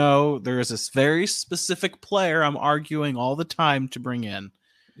 you know there is this very specific player I'm arguing all the time to bring in.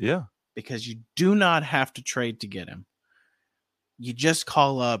 Yeah. Because you do not have to trade to get him. You just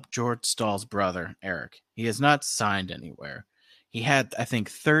call up George Stahl's brother, Eric. He has not signed anywhere. He had, I think,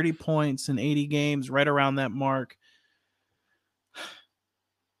 30 points in 80 games, right around that mark.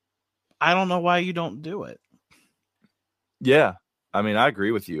 I don't know why you don't do it. Yeah. I mean, I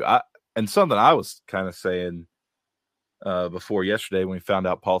agree with you. And something I was kind of saying before yesterday when we found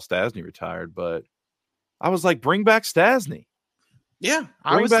out Paul Stastny retired, but I was like, bring back Stastny. Yeah.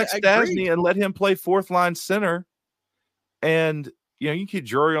 Bring back Stastny and let him play fourth line center. And, you know, you can keep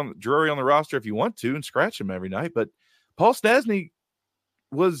Drury on the roster if you want to and scratch him every night. But Paul Stastny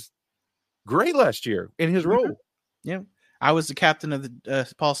was great last year in his role. Yeah. I was the captain of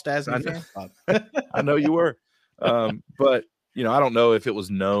the Paul Stastny fan club. I know you were. But, you know, I don't know if it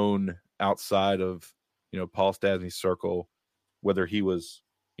was known outside of, you know, Paul Stastny's circle, whether he was,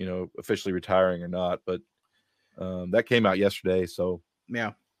 you know, officially retiring or not. But that came out yesterday. So,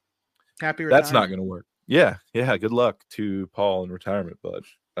 yeah. Happy retirement. That's not going to work. Yeah. Yeah. Good luck to Paul in retirement, bud.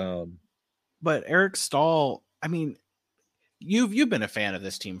 But Eric Stahl, I mean, you've been a fan of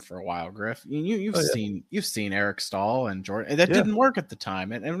this team for a while, Griff. You've seen Eric Stahl and Jordan. That didn't work at the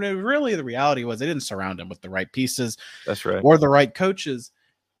time, and really the reality was they didn't surround him with the right pieces. That's right, or the right coaches.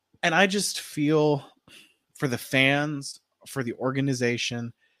 And I just feel for the fans, for the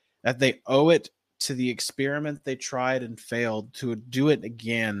organization, that they owe it to the experiment they tried and failed to do it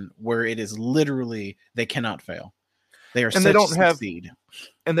again, where it is literally they cannot fail. They are and they don't succeed.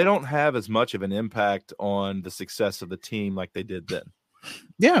 And they don't have as much of an impact on the success of the team like they did then.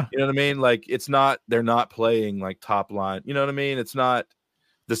 Yeah. You know what I mean? Like they're not playing like top line. You know what I mean? It's not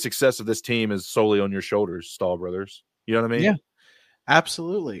the success of this team is solely on your shoulders, Stahl brothers. You know what I mean? Yeah,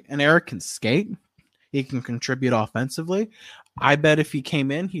 absolutely. And Eric can skate. He can contribute offensively. I bet if he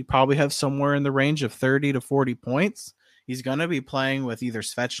came in, he'd probably have somewhere in the range of 30 to 40 points. He's going to be playing with either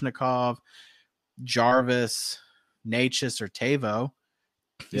Svechnikov, Jarvis, Necas, or Tavo.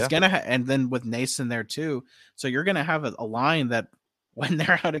 He's going to and then with Nason there too. So you're going to have a line that when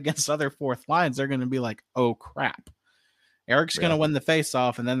they're out against other fourth lines, they're going to be like, oh, crap. Eric's going to win the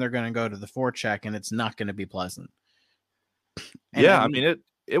face-off, and then they're going to go to the forecheck, and it's not going to be pleasant. And I mean,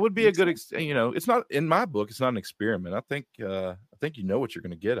 it would be a good, you know, it's not, in my book, it's not an experiment. I think you know what you're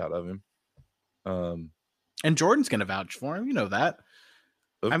going to get out of him. And Jordan's going to vouch for him. You know that.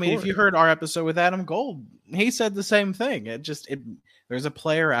 Of mean, course. if you heard our episode with Adam Gold, he said the same thing. There's a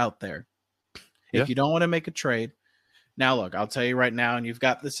player out there. If you don't want to make a trade, now look, I'll tell you right now, and you've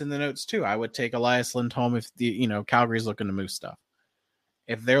got this in the notes too. I would take Elias Lindholm if Calgary's looking to move stuff.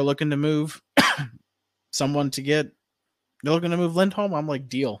 If they're looking to move someone they're looking to move Lindholm, I'm like,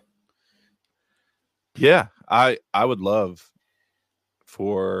 deal. Yeah, I would love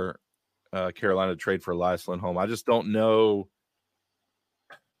for Carolina to trade for Elias Lindholm. I just don't know.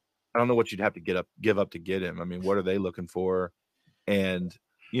 I don't know what you'd have to give up to get him. I mean, what are they looking for? And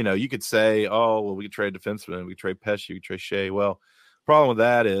you could say, oh, well, we could trade defenseman, we could trade Pesce, we could trade Shea. Well, problem with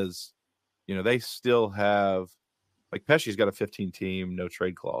that is, they still have, like, Pesce's got a 15-team no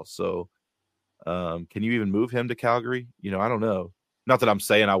trade clause. So can you even move him to Calgary? I don't know. Not that I'm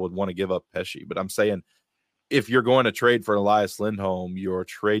saying I would want to give up Pesce, but I'm saying if you're going to trade for Elias Lindholm, your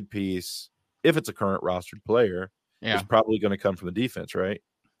trade piece, if it's a current rostered player, is probably going to come from the defense, right?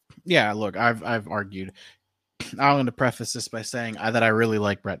 Yeah, look, I've argued. I'm going to preface this by saying that I really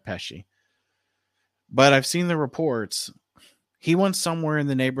like Brett Pesce. But I've seen the reports. He wants somewhere in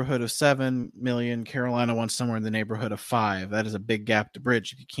the neighborhood of 7 million. Carolina wants somewhere in the neighborhood of 5. That is a big gap to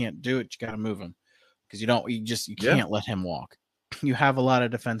bridge. If you can't do it, you got to move him because you can't let him walk. You have a lot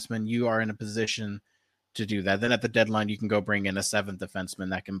of defensemen. You are in a position to do that. Then at the deadline, you can go bring in a 7th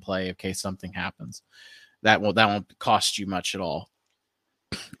defenseman that can play in case something happens. That won't cost you much at all.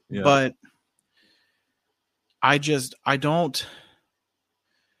 Yeah. But I don't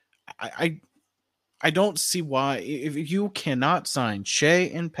see why, if you cannot sign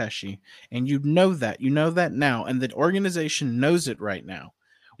Shea and Pesce, and you know that now, and the organization knows it right now,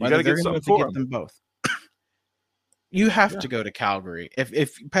 whether they're going to get them both. You have to go to Calgary.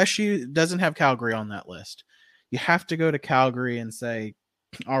 If Pesce doesn't have Calgary on that list, you have to go to Calgary and say,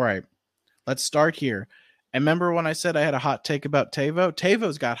 all right, let's start here. And remember when I said I had a hot take about Teuvo?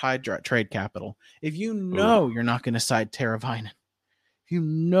 Teuvo's got high trade capital. If you're not going to sign Teravainen,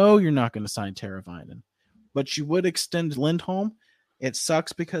 but you would extend Lindholm, it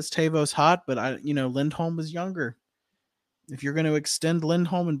sucks because Teuvo's hot, but Lindholm is younger. If you're going to extend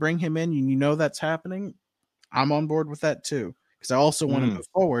Lindholm and bring him in, and that's happening, I'm on board with that too, because I also want to move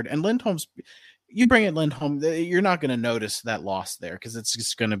forward. And you bring in Lindholm, you're not going to notice that loss there because it's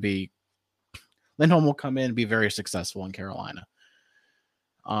just going to be Lindholm will come in and be very successful in Carolina.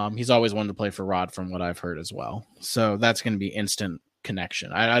 He's always wanted to play for Rod from what I've heard as well. So that's going to be instant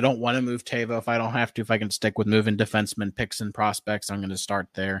connection. I don't want to move Teuvo if I don't have to. If I can stick with moving defensemen, picks, and prospects, I'm going to start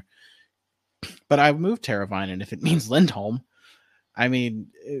there. But I moved Teravainen if it means Lindholm. I mean,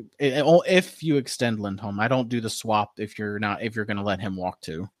 if you extend Lindholm, I don't do the swap if you're going to let him walk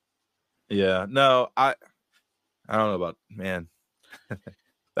too. Yeah, no, I don't know about, man.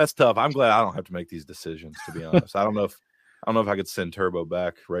 That's tough. I'm glad I don't have to make these decisions, to be honest. I don't know if I could send Turbo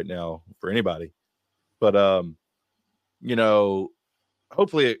back right now for anybody, but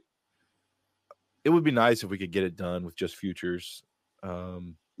hopefully it would be nice if we could get it done with just futures.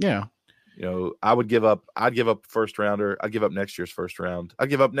 Yeah. I'd give up first rounder. I'd give up next year's first round. I'd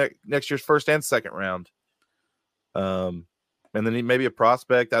give up next year's first and second round. And then maybe a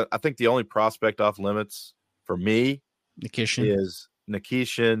prospect. I think the only prospect off limits for me is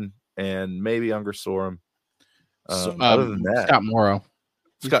Nikishin and maybe Unger Sorum. Other than that, Scott Morrow.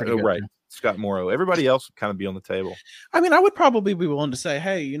 Scott Morrow. Everybody else would kind of be on the table. I mean, I would probably be willing to say,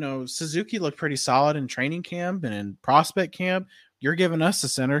 hey, Suzuki looked pretty solid in training camp and in prospect camp. You're giving us a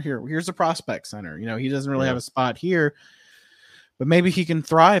center here. Here's a prospect center. He doesn't really have a spot here, but maybe he can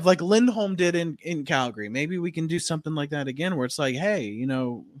thrive like Lindholm did in Calgary. Maybe we can do something like that again, where it's like, hey,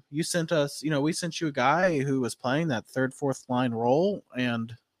 you sent us, we sent you a guy who was playing that third, fourth line role,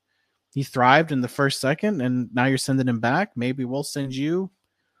 and he thrived in the first, second, and now you're sending him back. Maybe we'll send you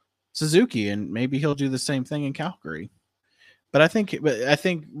Suzuki, and maybe he'll do the same thing in Calgary. But I think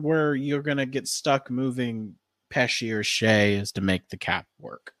where you're going to get stuck moving Pesce or Shea is to make the cap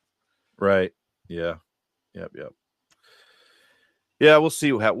work. Right. Yeah. Yep. Yeah, we'll see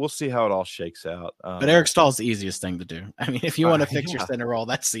how it all shakes out. But Eric Stahl's the easiest thing to do. I mean, if you want to fix your center role,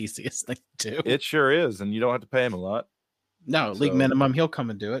 that's the easiest thing to do. It sure is, and you don't have to pay him a lot. No, league minimum. He'll come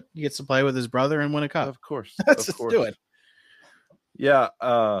and do it. He gets to play with his brother and win a cup. Of course. Let's just do it. Yeah,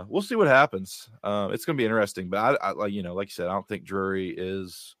 we'll see what happens. It's going to be interesting, but I like you said, I don't think Drury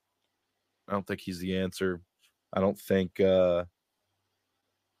is. I don't think he's the answer. I don't think. I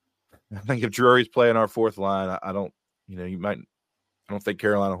think if Drury's playing our fourth line, I don't. I don't think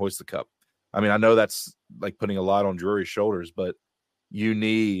Carolina hoists the cup. I mean, I know that's like putting a lot on Drury's shoulders, but you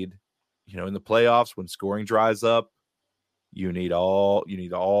need, in the playoffs when scoring dries up, you need all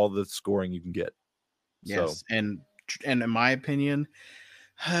the scoring you can get. Yes, so. And in my opinion,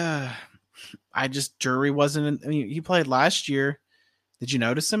 Drury wasn't. He played last year. Did you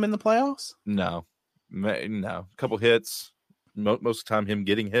notice him in the playoffs? No. A couple hits. Most of the time, him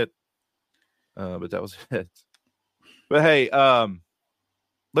getting hit. But that was it. But hey,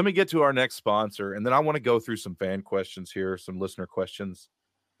 let me get to our next sponsor, and then I want to go through some fan questions here, some listener questions.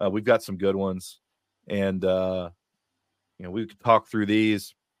 We've got some good ones, and we could talk through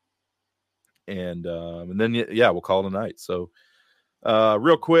these, and then we'll call it a night. So,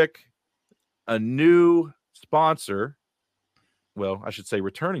 real quick, a new sponsor well, I should say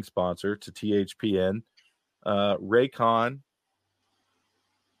returning sponsor to THPN, Raycon.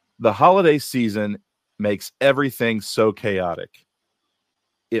 The holiday season makes everything so chaotic.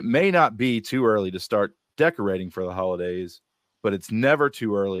 It may not be too early to start decorating for the holidays, but it's never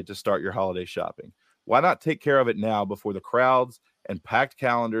too early to start your holiday shopping. Why not take care of it now before the crowds and packed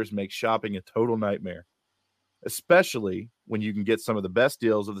calendars make shopping a total nightmare? Especially when you can get some of the best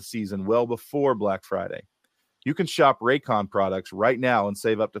deals of the season well before Black Friday. You can shop Raycon products right now and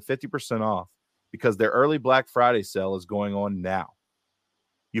save up to 50% off because their early Black Friday sale is going on now.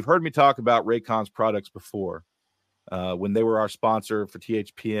 You've heard me talk about Raycon's products before when they were our sponsor for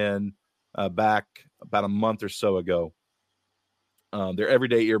THPN back about a month or so ago. Their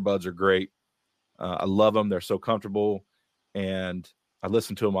everyday earbuds are great. I love them. They're so comfortable, and I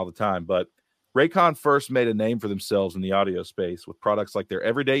listen to them all the time. But Raycon first made a name for themselves in the audio space with products like their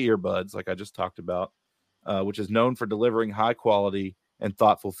everyday earbuds, like I just talked about, which is known for delivering high quality and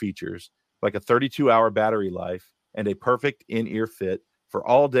thoughtful features, like a 32-hour battery life and a perfect in-ear fit for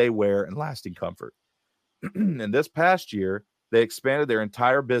all-day wear and lasting comfort. And this past year, they expanded their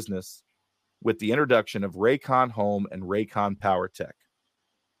entire business with the introduction of Raycon Home and Raycon PowerTech.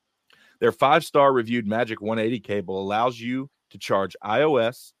 Their 5-star reviewed Magic 180 cable allows you to charge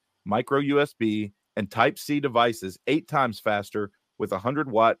iOS, micro USB, and Type-C devices 8 times faster with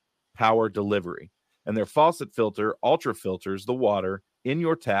 100-watt power delivery. And their faucet filter ultra filters the water in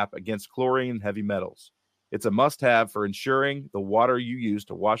your tap against chlorine and heavy metals. It's a must-have for ensuring the water you use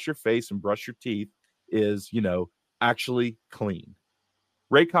to wash your face and brush your teeth is, actually clean.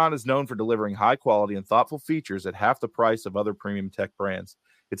 Raycon is known for delivering high quality and thoughtful features at half the price of other premium tech brands.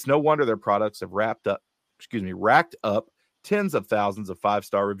 It's no wonder their products have racked up tens of thousands of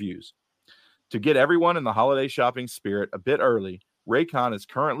 5-star reviews. To get everyone in the holiday shopping spirit a bit early, Raycon is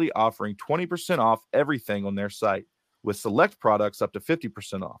currently offering 20% off everything on their site, with select products up to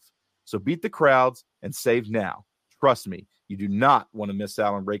 50% off. So beat the crowds and save now. Trust me, you do not want to miss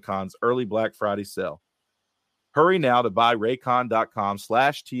out on Raycon's early Black Friday sale. Hurry now to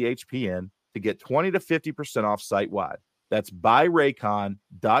buyraycon.com/THPN to get 20 to 50% off site-wide. That's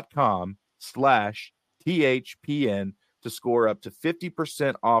buyraycon.com/THPN to score up to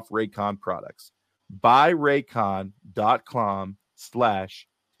 50% off Raycon products.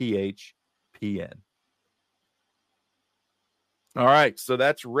 buyraycon.com/THPN. All right, so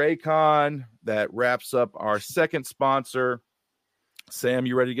that's Raycon. That wraps up our second sponsor. Sam,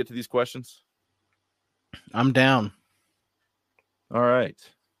 you ready to get to these questions? I'm down. All right.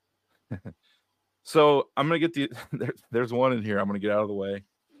 So I'm going to get there's one in here I'm going to get out of the way.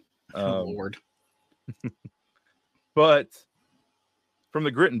 Lord. But from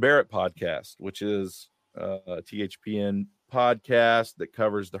the Grit and Barrett podcast, which is a THPN podcast that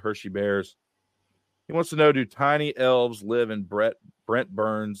covers the Hershey Bears. He wants to know, do tiny elves live in Brent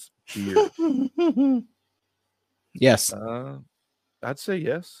Burns' beard? Yes. I'd say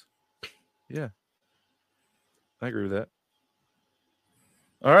yes. Yeah. I agree with that.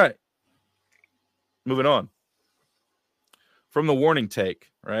 All right. Moving on. From the warning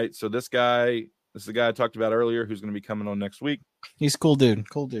take, right? So this is the guy I talked about earlier who's going to be coming on next week. He's a cool dude.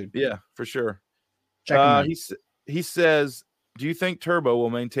 Cool dude. Yeah, for sure. Check him out. He says, do you think Turbo will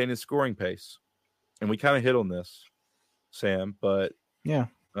maintain his scoring pace? And we kind of hit on this, Sam, but yeah,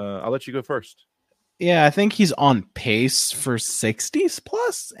 I'll let you go first. Yeah, I think he's on pace for 60s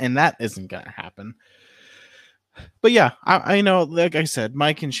plus, and that isn't going to happen. But yeah, I know, like I said,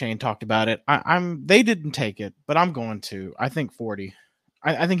 Mike and Shane talked about it. They didn't take it, but I'm going to. I think 40.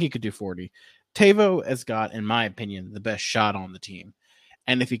 I think he could do 40. Tavo has got, in my opinion, the best shot on the team.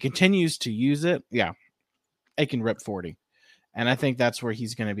 And if he continues to use it, yeah, it can rip 40. And I think that's where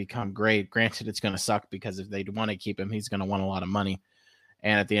he's going to become great. Granted, it's going to suck because if they want to keep him, he's going to want a lot of money.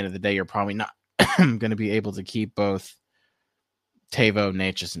 And at the end of the day, you're probably not going to be able to keep both Tavo,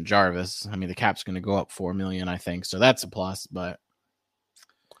 Natchez, and Jarvis. I mean, the cap's going to go up $4 million, I think. So that's a plus. But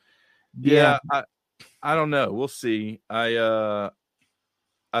yeah, I don't know. We'll see. I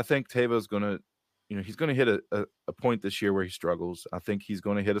think Tavo's going to, he's going to hit a point this year where he struggles. I think he's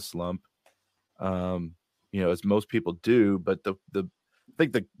going to hit a slump. As most people do, but I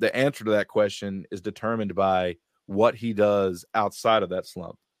think the answer to that question is determined by what he does outside of that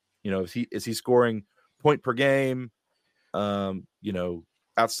slump. Is he scoring point per game?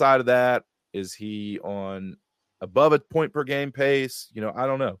 Outside of that, is he on above a point per game pace? I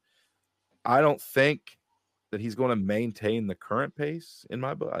don't know. I don't think that he's going to maintain the current pace in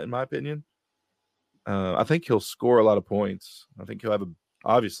my opinion. I think he'll score a lot of points. I think he'll have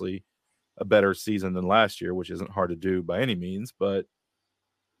obviously a better season than last year, which isn't hard to do by any means, but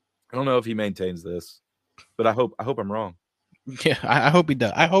I don't know if he maintains this, but I hope I'm wrong. Yeah, I hope he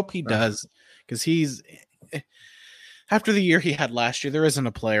does. I hope he does, because he's after the year he had last year. There isn't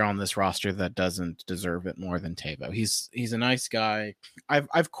a player on this roster that doesn't deserve it more than Tavo. He's a nice guy.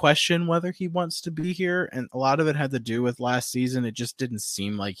 I've questioned whether he wants to be here, and a lot of it had to do with last season. It just didn't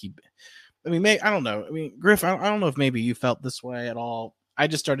seem like he. I mean, I don't know. I mean, Griff, I don't know if maybe you felt this way at all. I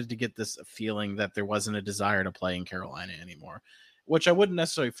just started to get this feeling that there wasn't a desire to play in Carolina anymore, which I wouldn't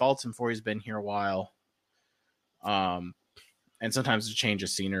necessarily fault him for. He's been here a while. And sometimes a change of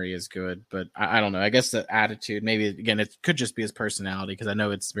scenery is good, but I don't know. I guess the attitude, maybe again, it could just be his personality, because I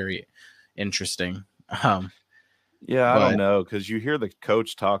know it's very interesting. Yeah, I don't know, because you hear the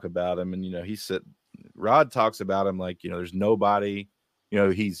coach talk about him, and Rod talks about him like, there's nobody,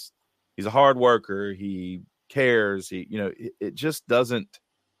 he's a hard worker, he cares, it just doesn't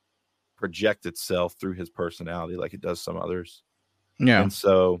project itself through his personality like it does some others. Yeah. And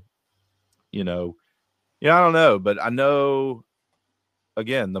so, I don't know, but I know,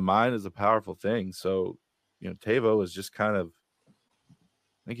 again, the mind is a powerful thing. So, Tavo is just kind of,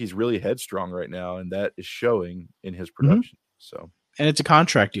 I think he's really headstrong right now, and that is showing in his production. So, and it's a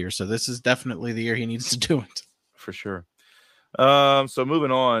contract year, so this is definitely the year he needs to do it. For sure. So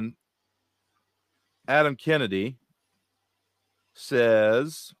moving on, Adam Kennedy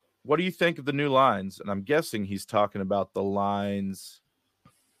says, what do you think of the new lines? And I'm guessing he's talking about the lines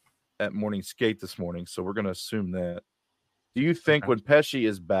at morning skate this morning. So we're going to assume that. Do you think when Pesce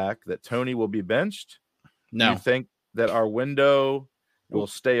is back that Tony will be benched? No. Do you think that our window will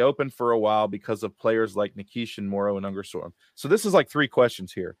stay open for a while because of players like Nikishin, Morrow, and Ungerstorm? So this is like 3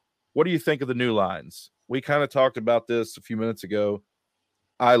 questions here. What do you think of the new lines? We kind of talked about this a few minutes ago.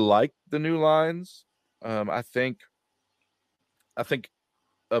 I like the new lines. I think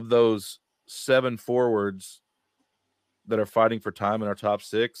of those 7 forwards that are fighting for time in our top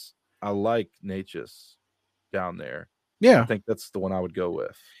 6, I like Natchez down there. Yeah. I think that's the one I would go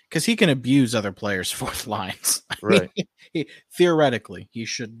with. Because he can abuse other players' fourth lines. Right. Theoretically, he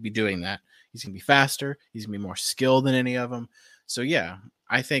should be doing that. He's going to be faster. He's going to be more skilled than any of them. So, yeah,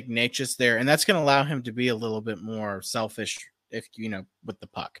 I think Natchez there. And that's going to allow him to be a little bit more selfish with the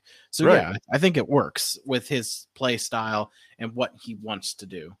puck. So, right. Yeah, I think it works with his play style and what he wants to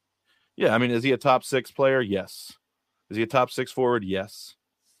do. Yeah, I mean, is he a top 6 player? Yes. Is he a top 6 forward? Yes.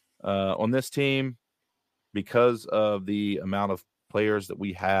 On this team, because of the amount of players that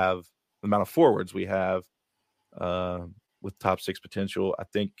we have, the amount of forwards we have with top 6 potential, I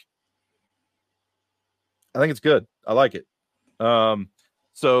think it's good. I like it.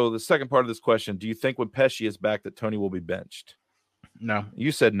 So the second part of this question, do you think when Pesce is back that Tony will be benched? No.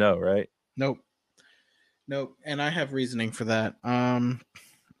 You said no, right? Nope. And I have reasoning for that. And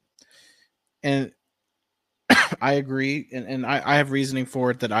I agree, and I have reasoning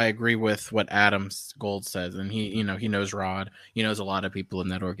for it that I agree with what Adam Gold says, and he knows Rod, he knows a lot of people in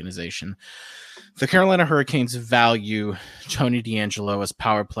that organization. The Carolina Hurricanes value Tony DeAngelo as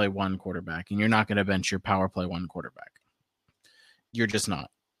power play 1 quarterback, and you're not going to bench your power play 1 quarterback. You're just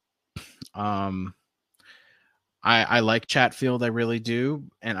not. I like Chatfield, I really do,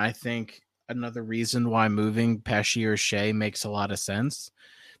 and I think another reason why moving Pesce or Shea makes a lot of sense.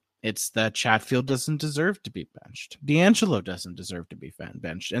 It's that Chatfield doesn't deserve to be benched. DeAngelo doesn't deserve to be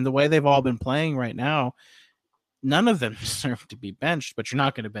benched. And the way they've all been playing right now, none of them deserve to be benched, but you're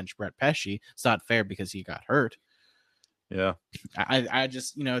not going to bench Brett Pesce. It's not fair because he got hurt. Yeah. I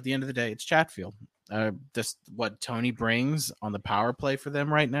just, at the end of the day, it's Chatfield. Just what Tony brings on the power play for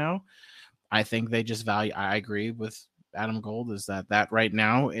them right now, I think they just value. I agree with Adam Gold is that right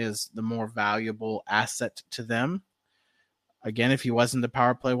now is the more valuable asset to them. Again, if he wasn't the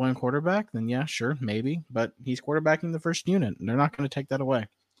power play 1 quarterback, then yeah, sure, maybe. But he's quarterbacking the first unit, and they're not going to take that away.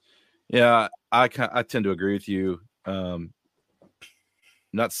 Yeah, I tend to agree with you.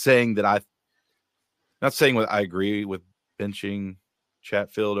 Not saying what I agree with benching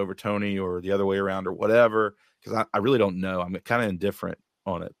Chatfield over Tony or the other way around or whatever, because I really don't know. I'm kind of indifferent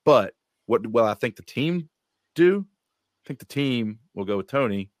on it. But what I think the team do, I think the team will go with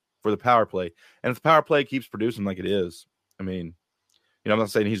Tony for the power play. And if the power play keeps producing like it is, I mean, I'm not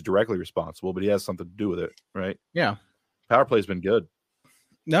saying he's directly responsible, but he has something to do with it, right? Yeah. Power play's been good.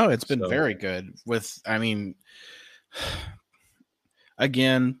 No, it's been very good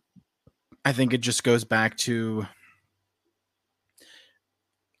again, I think it just goes back to,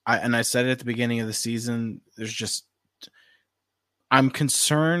 I said it at the beginning of the season, I'm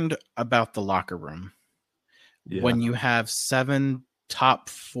concerned about the locker room when you have 7 top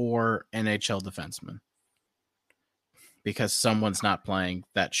 4 NHL defensemen. Because someone's not playing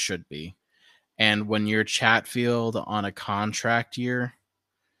that should be. And when you're Chatfield on a contract year,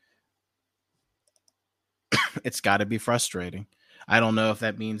 it's got to be frustrating. I don't know if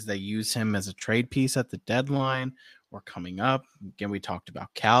that means they use him as a trade piece at the deadline or coming up. Again, we talked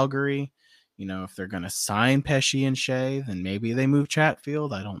about Calgary. If they're going to sign Pesce and Shea, then maybe they move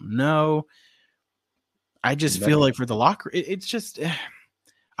Chatfield. I don't know. I just feel like for the locker, it's just,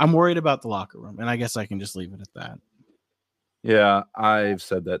 I'm worried about the locker room, and I guess I can just leave it at that. Yeah, I've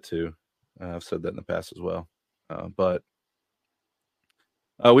said that too. I've said that in the past as well. But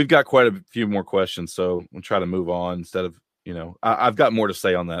we've got quite a few more questions, so we'll try to move on instead of, I've got more to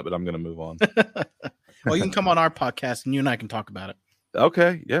say on that, but I'm going to move on. Well, you can come on our podcast and you and I can talk about it.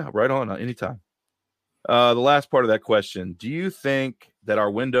 Okay. Yeah, right on. Anytime. The last part of that question, do you think that our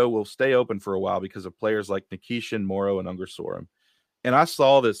window will stay open for a while because of players like Nikishin, Morrow, and Unger Sorum? And I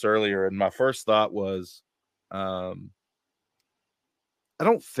saw this earlier, and my first thought was, I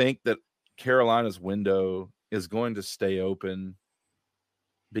don't think that Carolina's window is going to stay open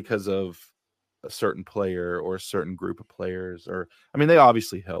because of a certain player or a certain group of players. They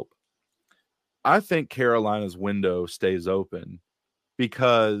obviously help. I think Carolina's window stays open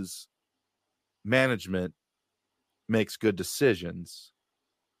because management makes good decisions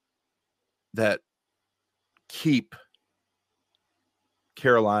that keep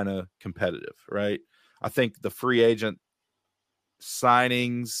Carolina competitive, right? I think the free agent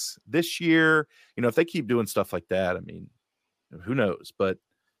signings this year, if they keep doing stuff like that, who knows? But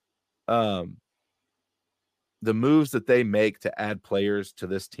the moves that they make to add players to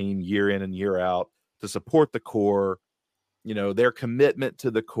this team year in and year out to support the core, their commitment to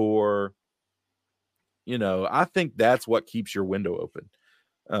the core, I think that's what keeps your window open.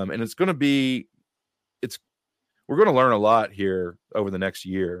 And it's going to be, we're going to learn a lot here over the next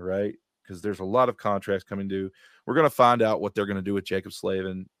year, right? Because there's a lot of contracts coming due. We're going to find out what they're going to do with Jacob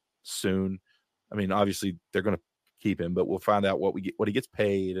Slavin soon. Obviously they're going to keep him, but we'll find out what he gets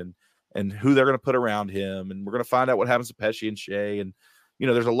paid and who they're going to put around him. And we're going to find out what happens to Pesce and Shea. And,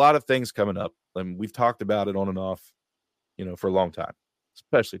 there's a lot of things coming up. And we've talked about it on and off, for a long time,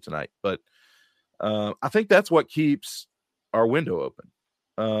 especially tonight. But I think that's what keeps our window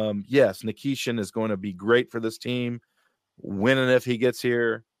open. Yes, Nikishin is going to be great for this team, winning if he gets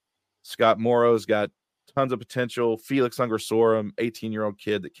here. Scott Morrow's got tons of potential. Felix Unger Sorum, 18-year-old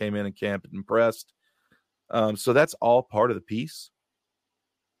kid that came in and camp and impressed. So that's all part of the piece.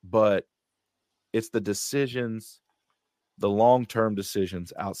 But it's the decisions, the long-term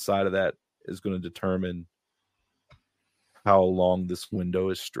decisions outside of that is going to determine how long this window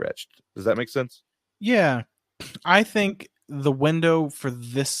is stretched. Does that make sense? Yeah. I think the window for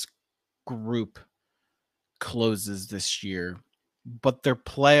this group closes this year, but their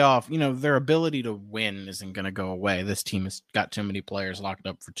playoff, their ability to win isn't going to go away. This team has got too many players locked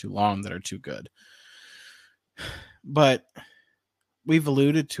up for too long that are too good. But we've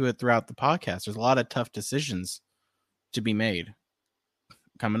alluded to it throughout the podcast. There's a lot of tough decisions to be made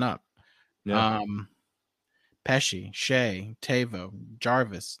coming up. Yeah. Pesce, Shea, Tavo,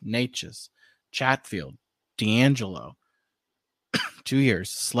 Jarvis, Natchez, Chatfield, D'Angelo, 2 years,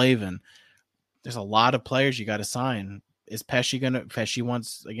 Slavin. There's a lot of players you got to sign. Is Pesce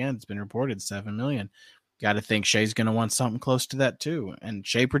wants, again, it's been reported $7 million. Got to think Shea's going to want something close to that too. And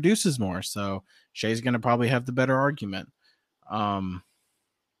Shea produces more, so Shea's going to probably have the better argument.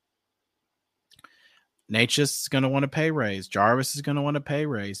 Natchez is going to want a pay raise. Jarvis is going to want a pay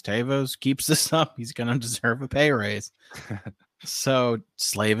raise. Tavos keeps this up. He's going to deserve a pay raise. So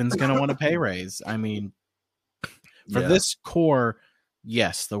Slavin's going to want a pay raise. For this core,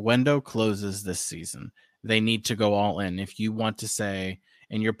 yes, the window closes this season. They need to go all in. If you want to say,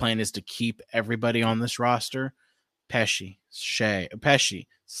 and your plan is to keep everybody on this roster, Pesce, Slavin,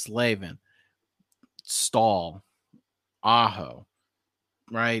 Stahl, Aho,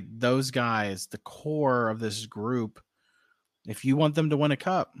 right? Those guys, the core of this group, if you want them to win a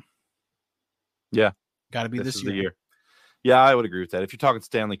cup, got to be this year. The year. Yeah, I would agree with that. If you're talking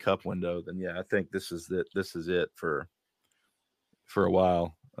Stanley Cup window, then I think this is it. This is it for a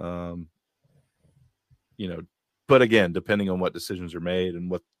while. But again, depending on what decisions are made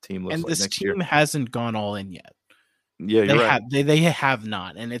and what the team looks like next year. And this team hasn't gone all in yet. Yeah, you're right. They have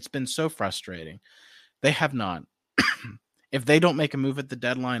not, and it's been so frustrating. They have not. If they don't make a move at the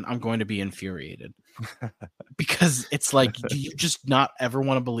deadline, I'm going to be infuriated because it's like, do you just not ever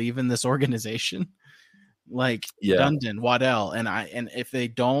want to believe in this organization? Like Dundon, Waddell, and if they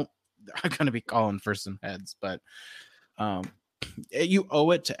don't, I'm going to be calling for some heads. But you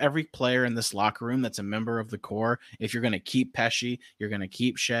owe it to every player in this locker room that's a member of the core. If you're going to keep Pesce, you're going to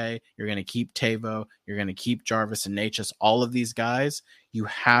keep Shea, you're going to keep Tavo, you're going to keep Jarvis and Natchez, all of these guys, you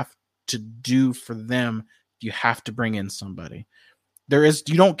have to do for them. You have to bring in somebody.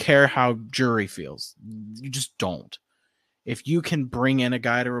 You don't care how Drury feels. You just don't. If you can bring in a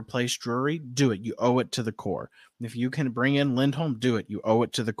guy to replace Drury, do it. You owe it to the core. If you can bring in Lindholm, do it. You owe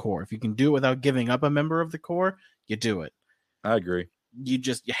it to the core. If you can do it without giving up a member of the core, you do it. I agree. You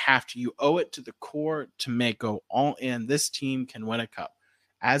have to. You owe it to the core to go all in. This team can win a cup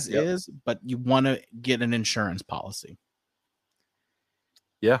as is, but you want to get an insurance policy.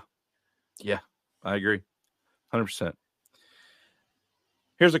 Yeah. Yeah, I agree. 100%.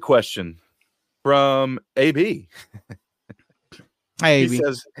 Here's a question from AB. Hey,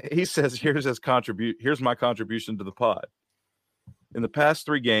 he says here's my contribution to the pod. In the past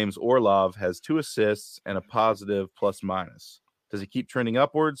 3 games, Orlov has 2 assists and a positive plus minus. Does he keep trending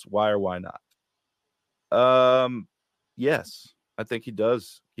upwards? Why or why not? Yes, I think he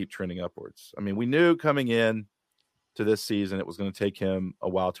does keep trending upwards. I mean, we knew coming in to this season it was going to take him a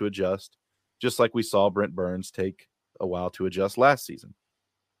while to adjust, just like we saw Brent Burns take a while to adjust last season.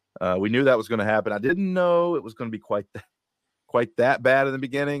 We knew that was going to happen. I didn't know it was going to be quite that bad in the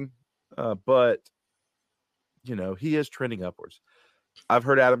beginning, but he is trending upwards. I've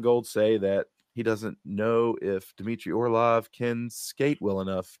heard Adam Gold say that he doesn't know if Dmitry Orlov can skate well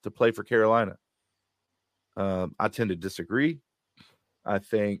enough to play for Carolina. I tend to disagree. I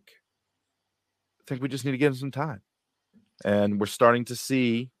think we just need to give him some time, and we're starting to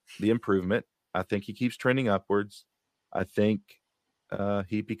see the improvement. I think he keeps trending upwards. I think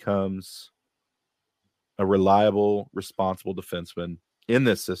he becomes a reliable, responsible defenseman in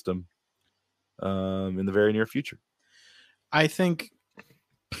this system in the very near future. I think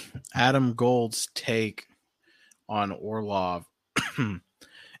Adam Gold's take on Orlov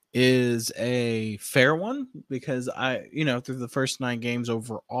is a fair one because through the first 9 games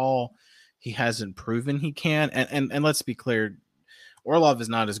overall, he hasn't proven he can. And let's be clear, Orlov is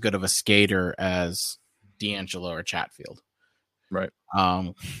not as good of a skater as DeAngelo or Chatfield. Right.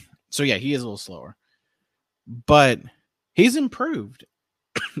 So yeah, he is a little slower, but he's improved.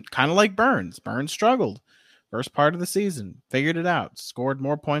 Kind of like Burns. Burns struggled first part of the season, figured it out, scored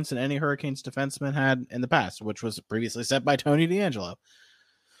more points than any Hurricanes defenseman had in the past, which was previously set by Tony DeAngelo.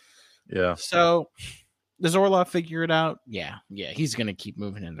 Yeah. So does Orlov figure it out? Yeah. He's going to keep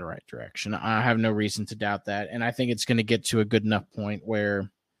moving in the right direction. I have no reason to doubt that. And I think it's going to get to a good enough point where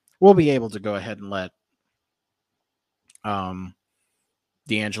we'll be able to go ahead and let DeAngelo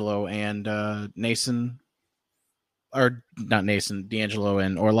and Nason, or not Nason, DeAngelo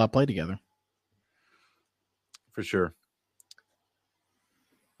and Orlov play together. For sure.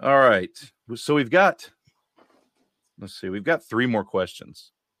 All right. So we've got 3 more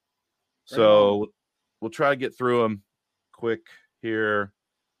questions. So we'll try to get through them quick here.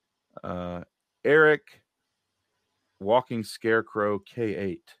 Eric Walking Scarecrow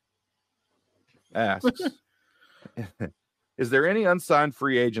K8 asks, is there any unsigned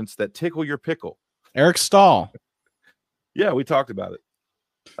free agents that tickle your pickle? Eric Stahl. Yeah, we talked about it.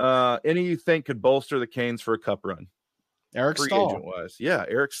 Any you think could bolster the Canes for a cup run? Eric free Stahl. agent wise. Yeah,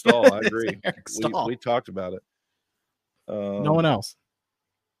 Eric Stahl. I agree. Eric Stahl. We talked about it. No one else.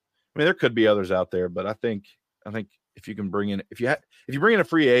 I mean, there could be others out there, but I think if you can bring in if you bring in a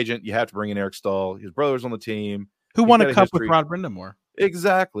free agent, you have to bring in Eric Stahl. His brother's on the team. Who won a cup with Rod Brindamore?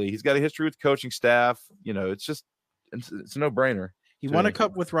 Exactly. He's got a history with coaching staff. It's a no-brainer. He won a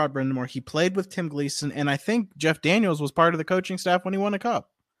cup with Rod Brindamore. He played with Tim Gleason, and I think Jeff Daniels was part of the coaching staff when he won a cup.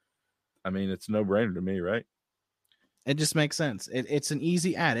 I mean, it's a no-brainer to me, right? It just makes sense. It's an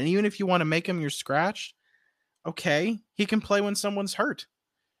easy add. And even if you want to make him your scratch, okay, he can play when someone's hurt.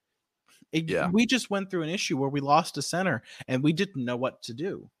 We just went through an issue where we lost a center, and we didn't know what to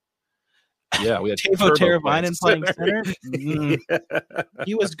do. Yeah, we had Teuvo Teravainen playing center.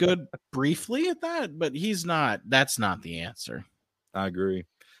 He was good briefly at that, but he's not. That's not the answer. I agree.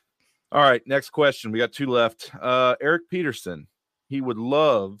 All right, next question. We got 2 left. Eric Peterson. He would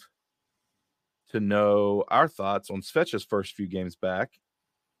love to know our thoughts on Svetch's first few games back,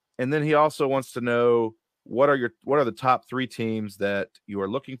 and then he also wants to know what are the top 3 teams that you are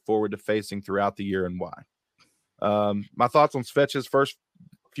looking forward to facing throughout the year and why. My thoughts on Svetch's first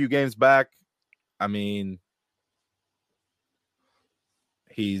few games back. I mean,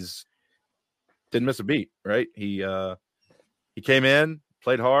 he's didn't miss a beat, right? He came in,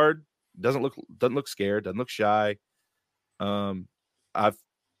 played hard, doesn't look scared, doesn't look shy.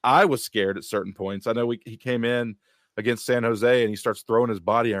 I was scared at certain points. I know he came in against San Jose and he starts throwing his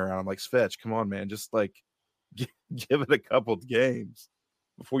body around. I'm like, Svetch, come on, man, just like give it a couple of games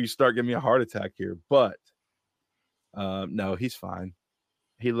before you start giving me a heart attack here. But no, he's fine.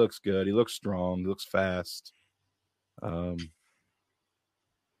 He looks good. He looks strong. He looks fast.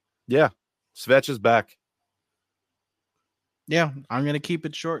 Yeah, Svetch is back. Yeah, I'm going to keep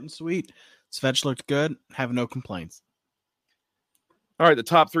it short and sweet. Svetch looked good. Have no complaints. All right, the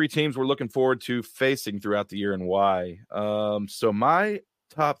top 3 teams we're looking forward to facing throughout the year and why. So my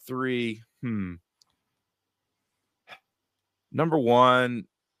top 3, number 1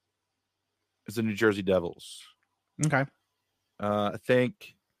 is the New Jersey Devils. Okay. I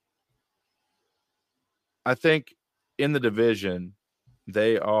think in the division,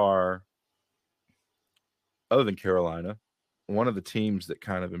 they are, other than Carolina, one of the teams that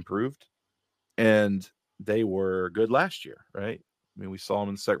kind of improved. And they were good last year, right? I mean, we saw them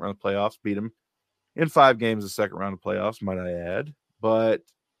in the second round of playoffs, beat them in 5 games the second round of playoffs, might I add. But,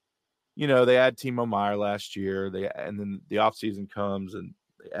 you know, they had Timo Meier last year. And then the offseason comes and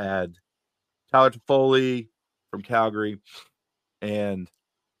they add Tyler Toffoli from Calgary. And,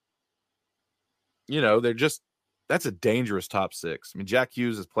 you know, that's a dangerous top 6. I mean, Jack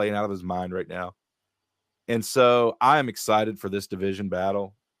Hughes is playing out of his mind right now. And so I am excited for this division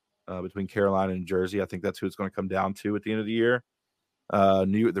battle between Carolina and Jersey. I think that's who it's going to come down to at the end of the year.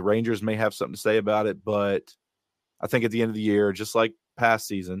 The Rangers may have something to say about it, but I think at the end of the year, just like past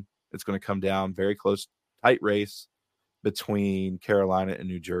season, it's going to come down very close, tight race between Carolina and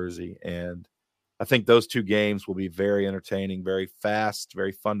New Jersey. And I think those 2 games will be very entertaining, very fast,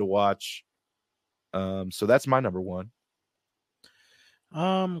 very fun to watch. So that's my number 1.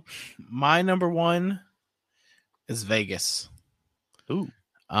 My number 1 is Vegas. Ooh.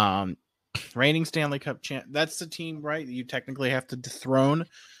 Reigning Stanley Cup champ. That's the team, right? You technically have to dethrone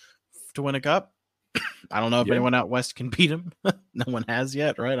to win a cup. I don't know if anyone out west can beat them. No one has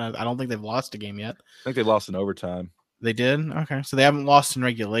yet, right? I don't think they've lost a game yet. I think they lost in overtime. They did? Okay. So they haven't lost in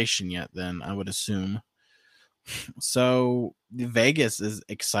regulation yet, then, I would assume. So Vegas is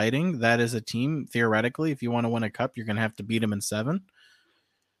exciting. That is a team, theoretically, if you want to win a cup, you're going to have to beat them in 7.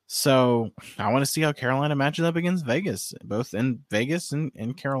 So I want to see how Carolina matches up against Vegas, both in Vegas and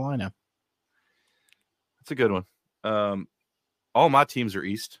in Carolina. That's a good one. All my teams are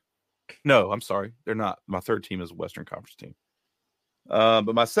East. No, I'm sorry. They're not. My third team is a Western Conference team.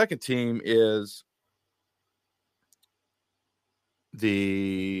 But my second team is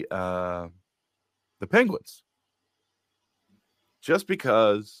the Penguins. Just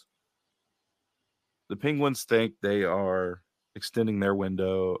because the Penguins think they are extending their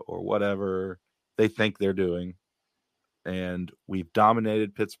window or whatever they think they're doing. And we've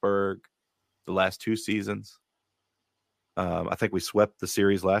dominated Pittsburgh the last 2 seasons. I think we swept the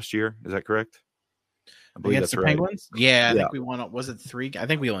series last year. Is that correct? I believe against that's the Penguins? Right. Yeah, I think we won. Was it 3? I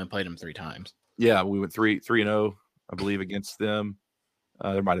think we only played them 3 times. Yeah, we went 3-0, I believe, against them.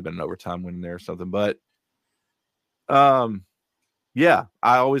 There might have been an overtime win there or something. But, yeah,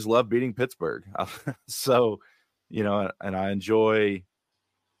 I always love beating Pittsburgh. So, you know, and I enjoy,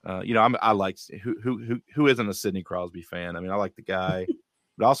 you know, I like who isn't a Sidney Crosby fan? I mean, I like the guy,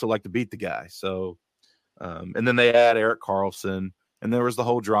 but I also like to beat the guy. So, and then they add Erik Karlsson, and there was the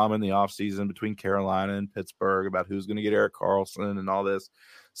whole drama in the offseason between Carolina and Pittsburgh about who's going to get Erik Karlsson and all this.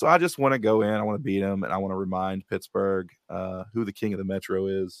 So I just want to go in, I want to beat them, and I want to remind Pittsburgh who the king of the Metro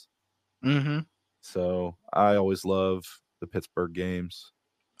is. Mm-hmm. So I always love the Pittsburgh games.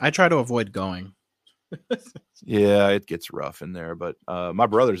 I try to avoid going. Yeah, it gets rough in there, but my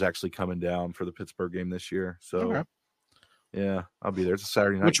brother's actually coming down for the Pittsburgh game this year. So, yeah, I'll be there. It's a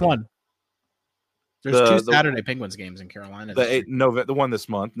Saturday night. Which game. One? There's 2 Saturday Penguins games in Carolina. The one this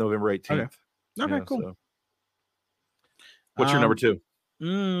month, November 18th. Okay, cool. So. What's your number 2?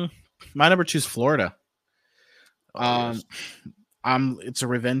 My number 2 is Florida. Yes. It's a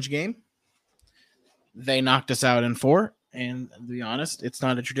revenge game. They knocked us out in 4. And to be honest, it's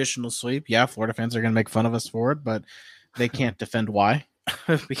not a traditional sweep. Yeah, Florida fans are going to make fun of us for it, but they can't defend why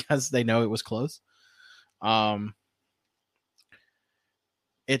because they know it was close.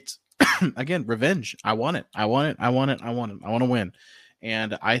 It's again revenge. I want it. I want to win.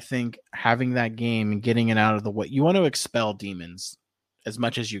 And I think having that game and getting it out of the way, you want to expel demons as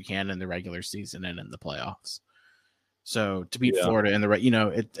much as you can in the regular season and in the playoffs. So to beat Florida in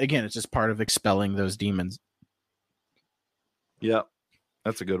it's just part of expelling those demons. Yeah,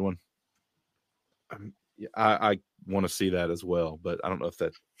 that's a good one. I want to see that as well, but I don't know if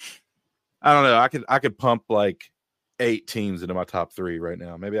that. I don't know. I could pump like 8 teams into my top 3 right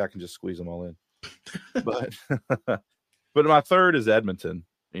now. Maybe I can just squeeze them all in. But my third is Edmonton.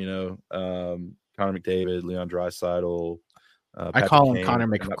 You know, Connor McDavid, Leon Draisaitl. I call him Connor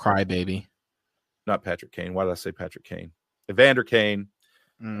McCrybaby. Not Patrick Kane. Why did I say Patrick Kane? Evander Kane.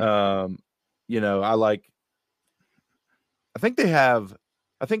 You know, I think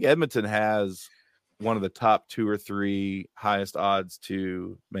Edmonton has one of the top 2 or 3 highest odds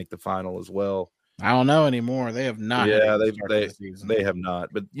to make the final as well. I don't know anymore. They have not had a good start to the season. They have not.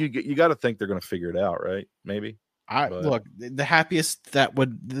 But you got to think they're going to figure it out, right? Maybe. Look, the happiest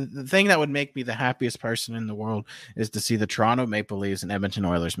the thing that would make me the happiest person in the world is to see the Toronto Maple Leafs and Edmonton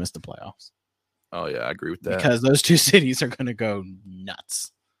Oilers miss the playoffs. Oh yeah, I agree with that. Because those two cities are going to go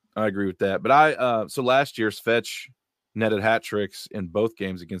nuts. I agree with that. But so last year's Fetch netted hat tricks in both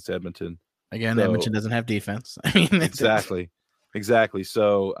games against Edmonton. Again, so, Edmonton doesn't have defense. I mean, exactly.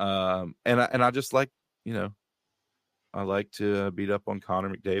 So, and I just like, I like to beat up on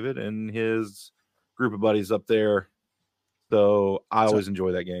Connor McDavid and his group of buddies up there. So I always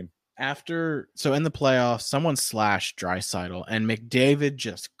enjoy that game. So in the playoffs, someone slashed Draisaitl and McDavid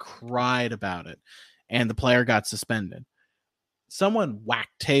just cried about it, and the player got suspended. Someone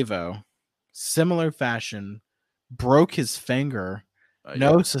whacked Tavo, similar fashion, broke his finger,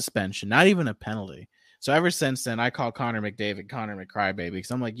 no suspension, not even a penalty. So ever since then, I call Connor McDavid Connor McCrybaby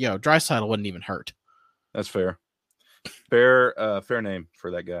because I'm like, yo, Draisaitl wasn't even hurt. That's fair. Fair name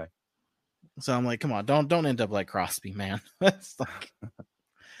for that guy. So I'm like, come on, don't end up like Crosby, man. That's like.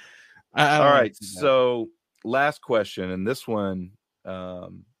 All right, so last question, and this one's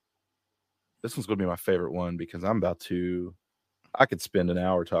going to be my favorite one because I could spend an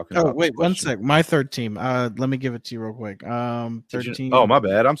hour talking about. Oh, wait, 1 sec. My third team. Let me give it to you real quick. Third team. Oh, my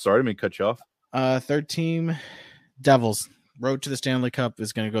bad. I'm sorry. I didn't mean to cut you off. Third team, Devils. Road to the Stanley Cup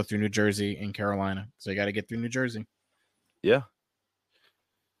is going to go through New Jersey and Carolina. So you got to get through New Jersey. Yeah.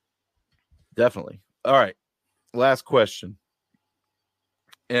 Definitely. All right. Last question.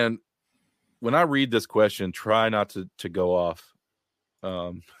 And when I read this question, try not to go off.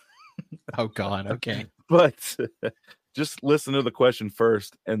 Oh, God. Okay. But just listen to the question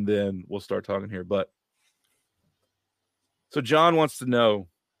first, and then we'll start talking here. But so John wants to know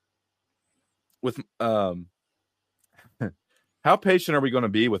with how patient are we going to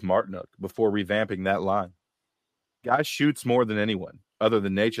be with Martinook before revamping that line? Guy shoots more than anyone other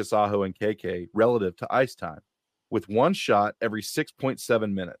than Necas, Aho, and KK relative to ice time, with one shot every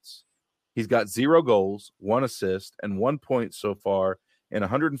 6.7 minutes. He's got 0 goals, 1 assist, and 1 point so far in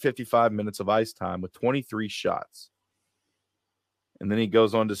 155 minutes of ice time with 23 shots. And then he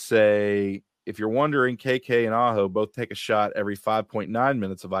goes on to say, if you're wondering, KK and Aho both take a shot every 5.9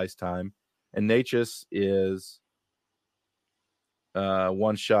 minutes of ice time, and Necas is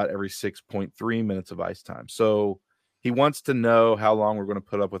 1 shot every 6.3 minutes of ice time. So he wants to know how long we're going to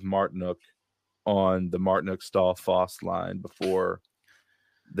put up with Martinook on the Martinook, Stahl, Foss line before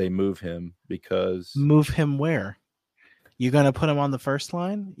they move him. Because move him where? You gonna put him on the first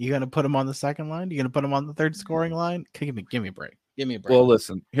line? You gonna put him on the second line? You gonna put him on the third scoring line? Give me a break. Give me a break. Well,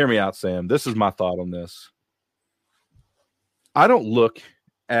 listen, hear me out, Sam. This is my thought on this. I don't look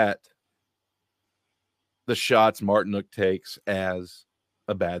at the shots Martinook takes as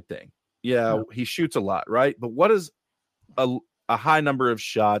a bad thing. Yeah, no. He shoots a lot, right? But what is a high number of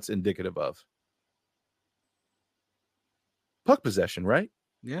shots indicative of? Puck possession, right?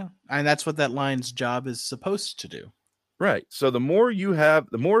 Yeah, and that's what that line's job is supposed to do. Right. So the more you have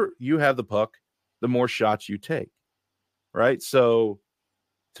the puck, the more shots you take. Right. So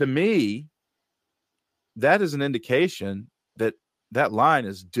to me, that is an indication that line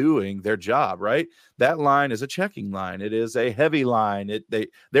is doing their job, right? That line is a checking line. It is a heavy line.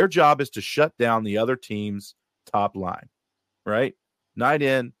 Their job is to shut down the other team's top line, right? Night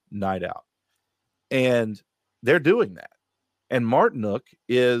in, night out. And they're doing that. And Martinook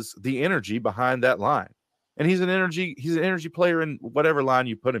is the energy behind that line. And he's an energy player in whatever line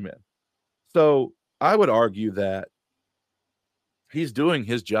you put him in. So I would argue that he's doing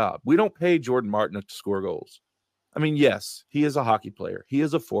his job. We don't pay Jordan Martinook to score goals. I mean, yes, he is a hockey player. He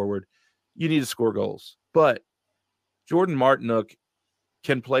is a forward. You need to score goals. But Jordan Martinook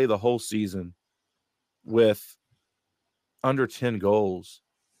can play the whole season with under 10 goals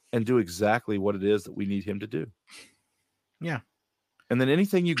and do exactly what it is that we need him to do. Yeah. And then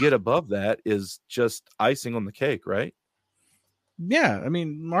anything you get above that is just icing on the cake, right? Yeah. I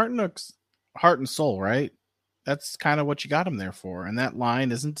mean, Martinook's heart and soul, right? That's kind of what you got him there for. And that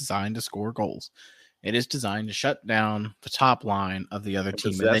line isn't designed to score goals. It is designed to shut down the top line of the other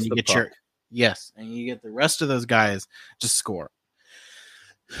team. And then you get and you get the rest of those guys to score.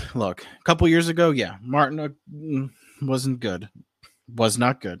 Look, a couple years ago, Martinook wasn't good. Was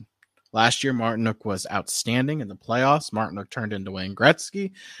not good. Last year, Martinook was outstanding in the playoffs. Martinook turned into Wayne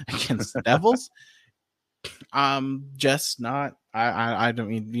Gretzky against the Devils. Just not. I don't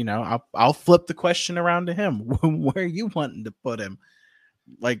mean, I'll flip the question around to him. Where are you wanting to put him?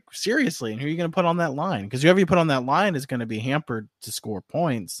 Like, seriously, and who are you going to put on that line? Because whoever you put on that line is going to be hampered to score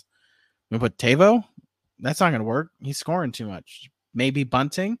points. We put Tavo. That's not going to work. He's scoring too much. Maybe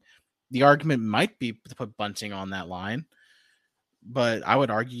Bunting. the argument might be to put Bunting on that line, but I would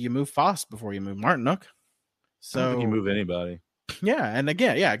argue you move Foss before you move Martinook. So I don't think you move anybody. Yeah, and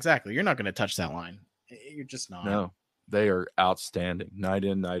again, yeah, exactly. You're not going to touch that line. You're just not. No, they are outstanding, night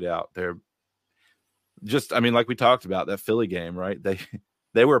in, night out. They're just, I mean, like we talked about that Philly game, right?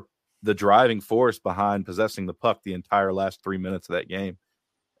 They were the driving force behind possessing the puck the entire last 3 minutes of that game,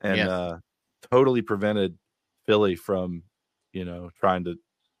 and totally prevented Philly from, trying to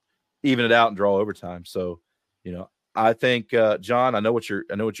even it out and draw overtime. So, I think John, I know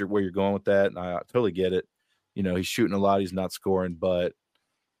where you're going with that, and I totally get it. He's shooting a lot, he's not scoring, but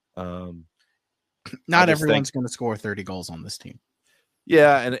not everyone's going to score 30 goals on this team.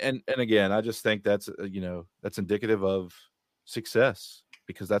 Yeah, and again, I just think that's that's indicative of success,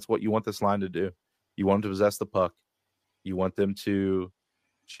 because that's what you want this line to do. You want them to possess the puck. You want them to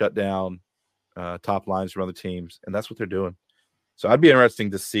shut down top lines from other teams, and that's what they're doing. So I'd be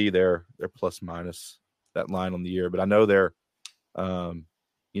interesting to see their plus minus that line on the year. But I know they're,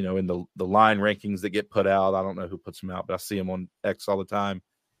 in the line rankings that get put out. I don't know who puts them out, but I see them on X all the time.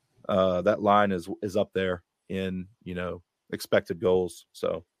 That line is up there in expected goals.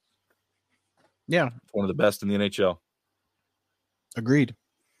 So yeah, it's one of the best in the NHL. Agreed.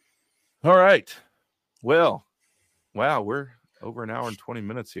 All right. Well, wow, we're over an hour and 20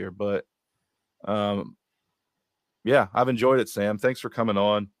 minutes here, but yeah, I've enjoyed it, Sam. Thanks for coming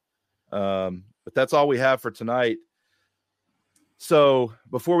on. But that's all we have for tonight. So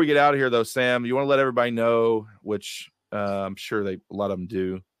before we get out of here, though, Sam, you want to let everybody know, which I'm sure a lot of them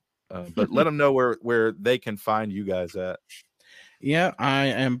do, but let them know where they can find you guys at. Yeah, I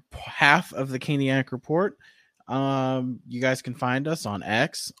am half of the Caniac Report. You guys can find us on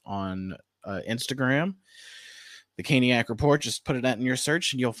X, on Instagram. The Caniac Report, just put it in your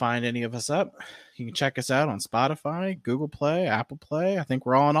search and you'll find any of us up. You can check us out on Spotify, Google Play, Apple Play. I think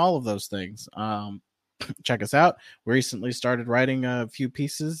we're on all of those things. Check us out. We recently started writing a few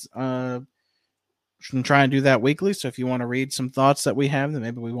pieces. Try and do that weekly. So if you want to read some thoughts that we have that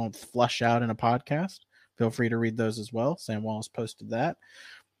maybe we won't flush out in a podcast, feel free to read those as well. Sam Wallace posted that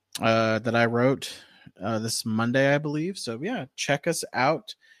I wrote this Monday, I believe. So yeah, check us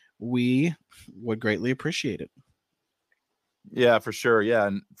out. We would greatly appreciate it. Yeah, for sure. Yeah,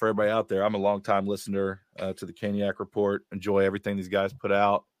 and for everybody out there, I'm a longtime listener to the Caniac Report. Enjoy everything these guys put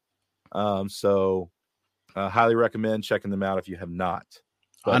out. So highly recommend checking them out if you have not.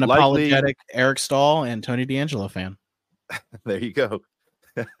 But unapologetic Eric Stahl and Tony D'Angelo fan. There you go.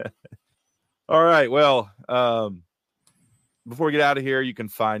 All right. Well, before we get out of here, you can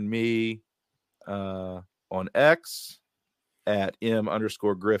find me on X at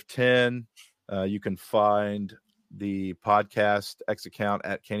M_Griff10. You can find the podcast X account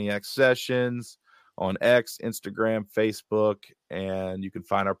at Caniac Sessions on X, Instagram, Facebook, and you can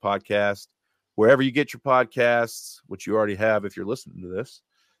find our podcast wherever you get your podcasts, which you already have if you're listening to this.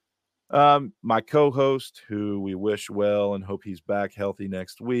 My co-host, who we wish well and hope he's back healthy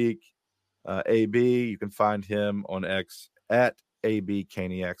next week, AB, you can find him on X at AB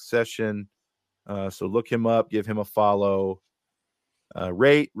Caniac Session. So look him up, give him a follow,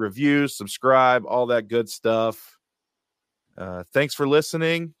 rate, review, subscribe, all that good stuff. Thanks for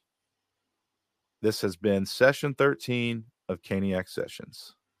listening. This has been session 13 of Caniac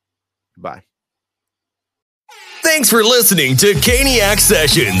Sessions. Bye. Thanks for listening to Caniac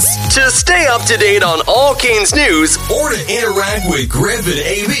Sessions. To stay up to date on all Canes news or to interact with Griff and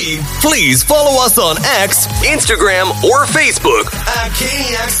AB, please follow us on X, Instagram, or Facebook at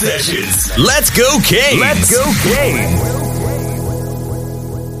Caniac Sessions. Let's go, Canes! Let's go, Canes!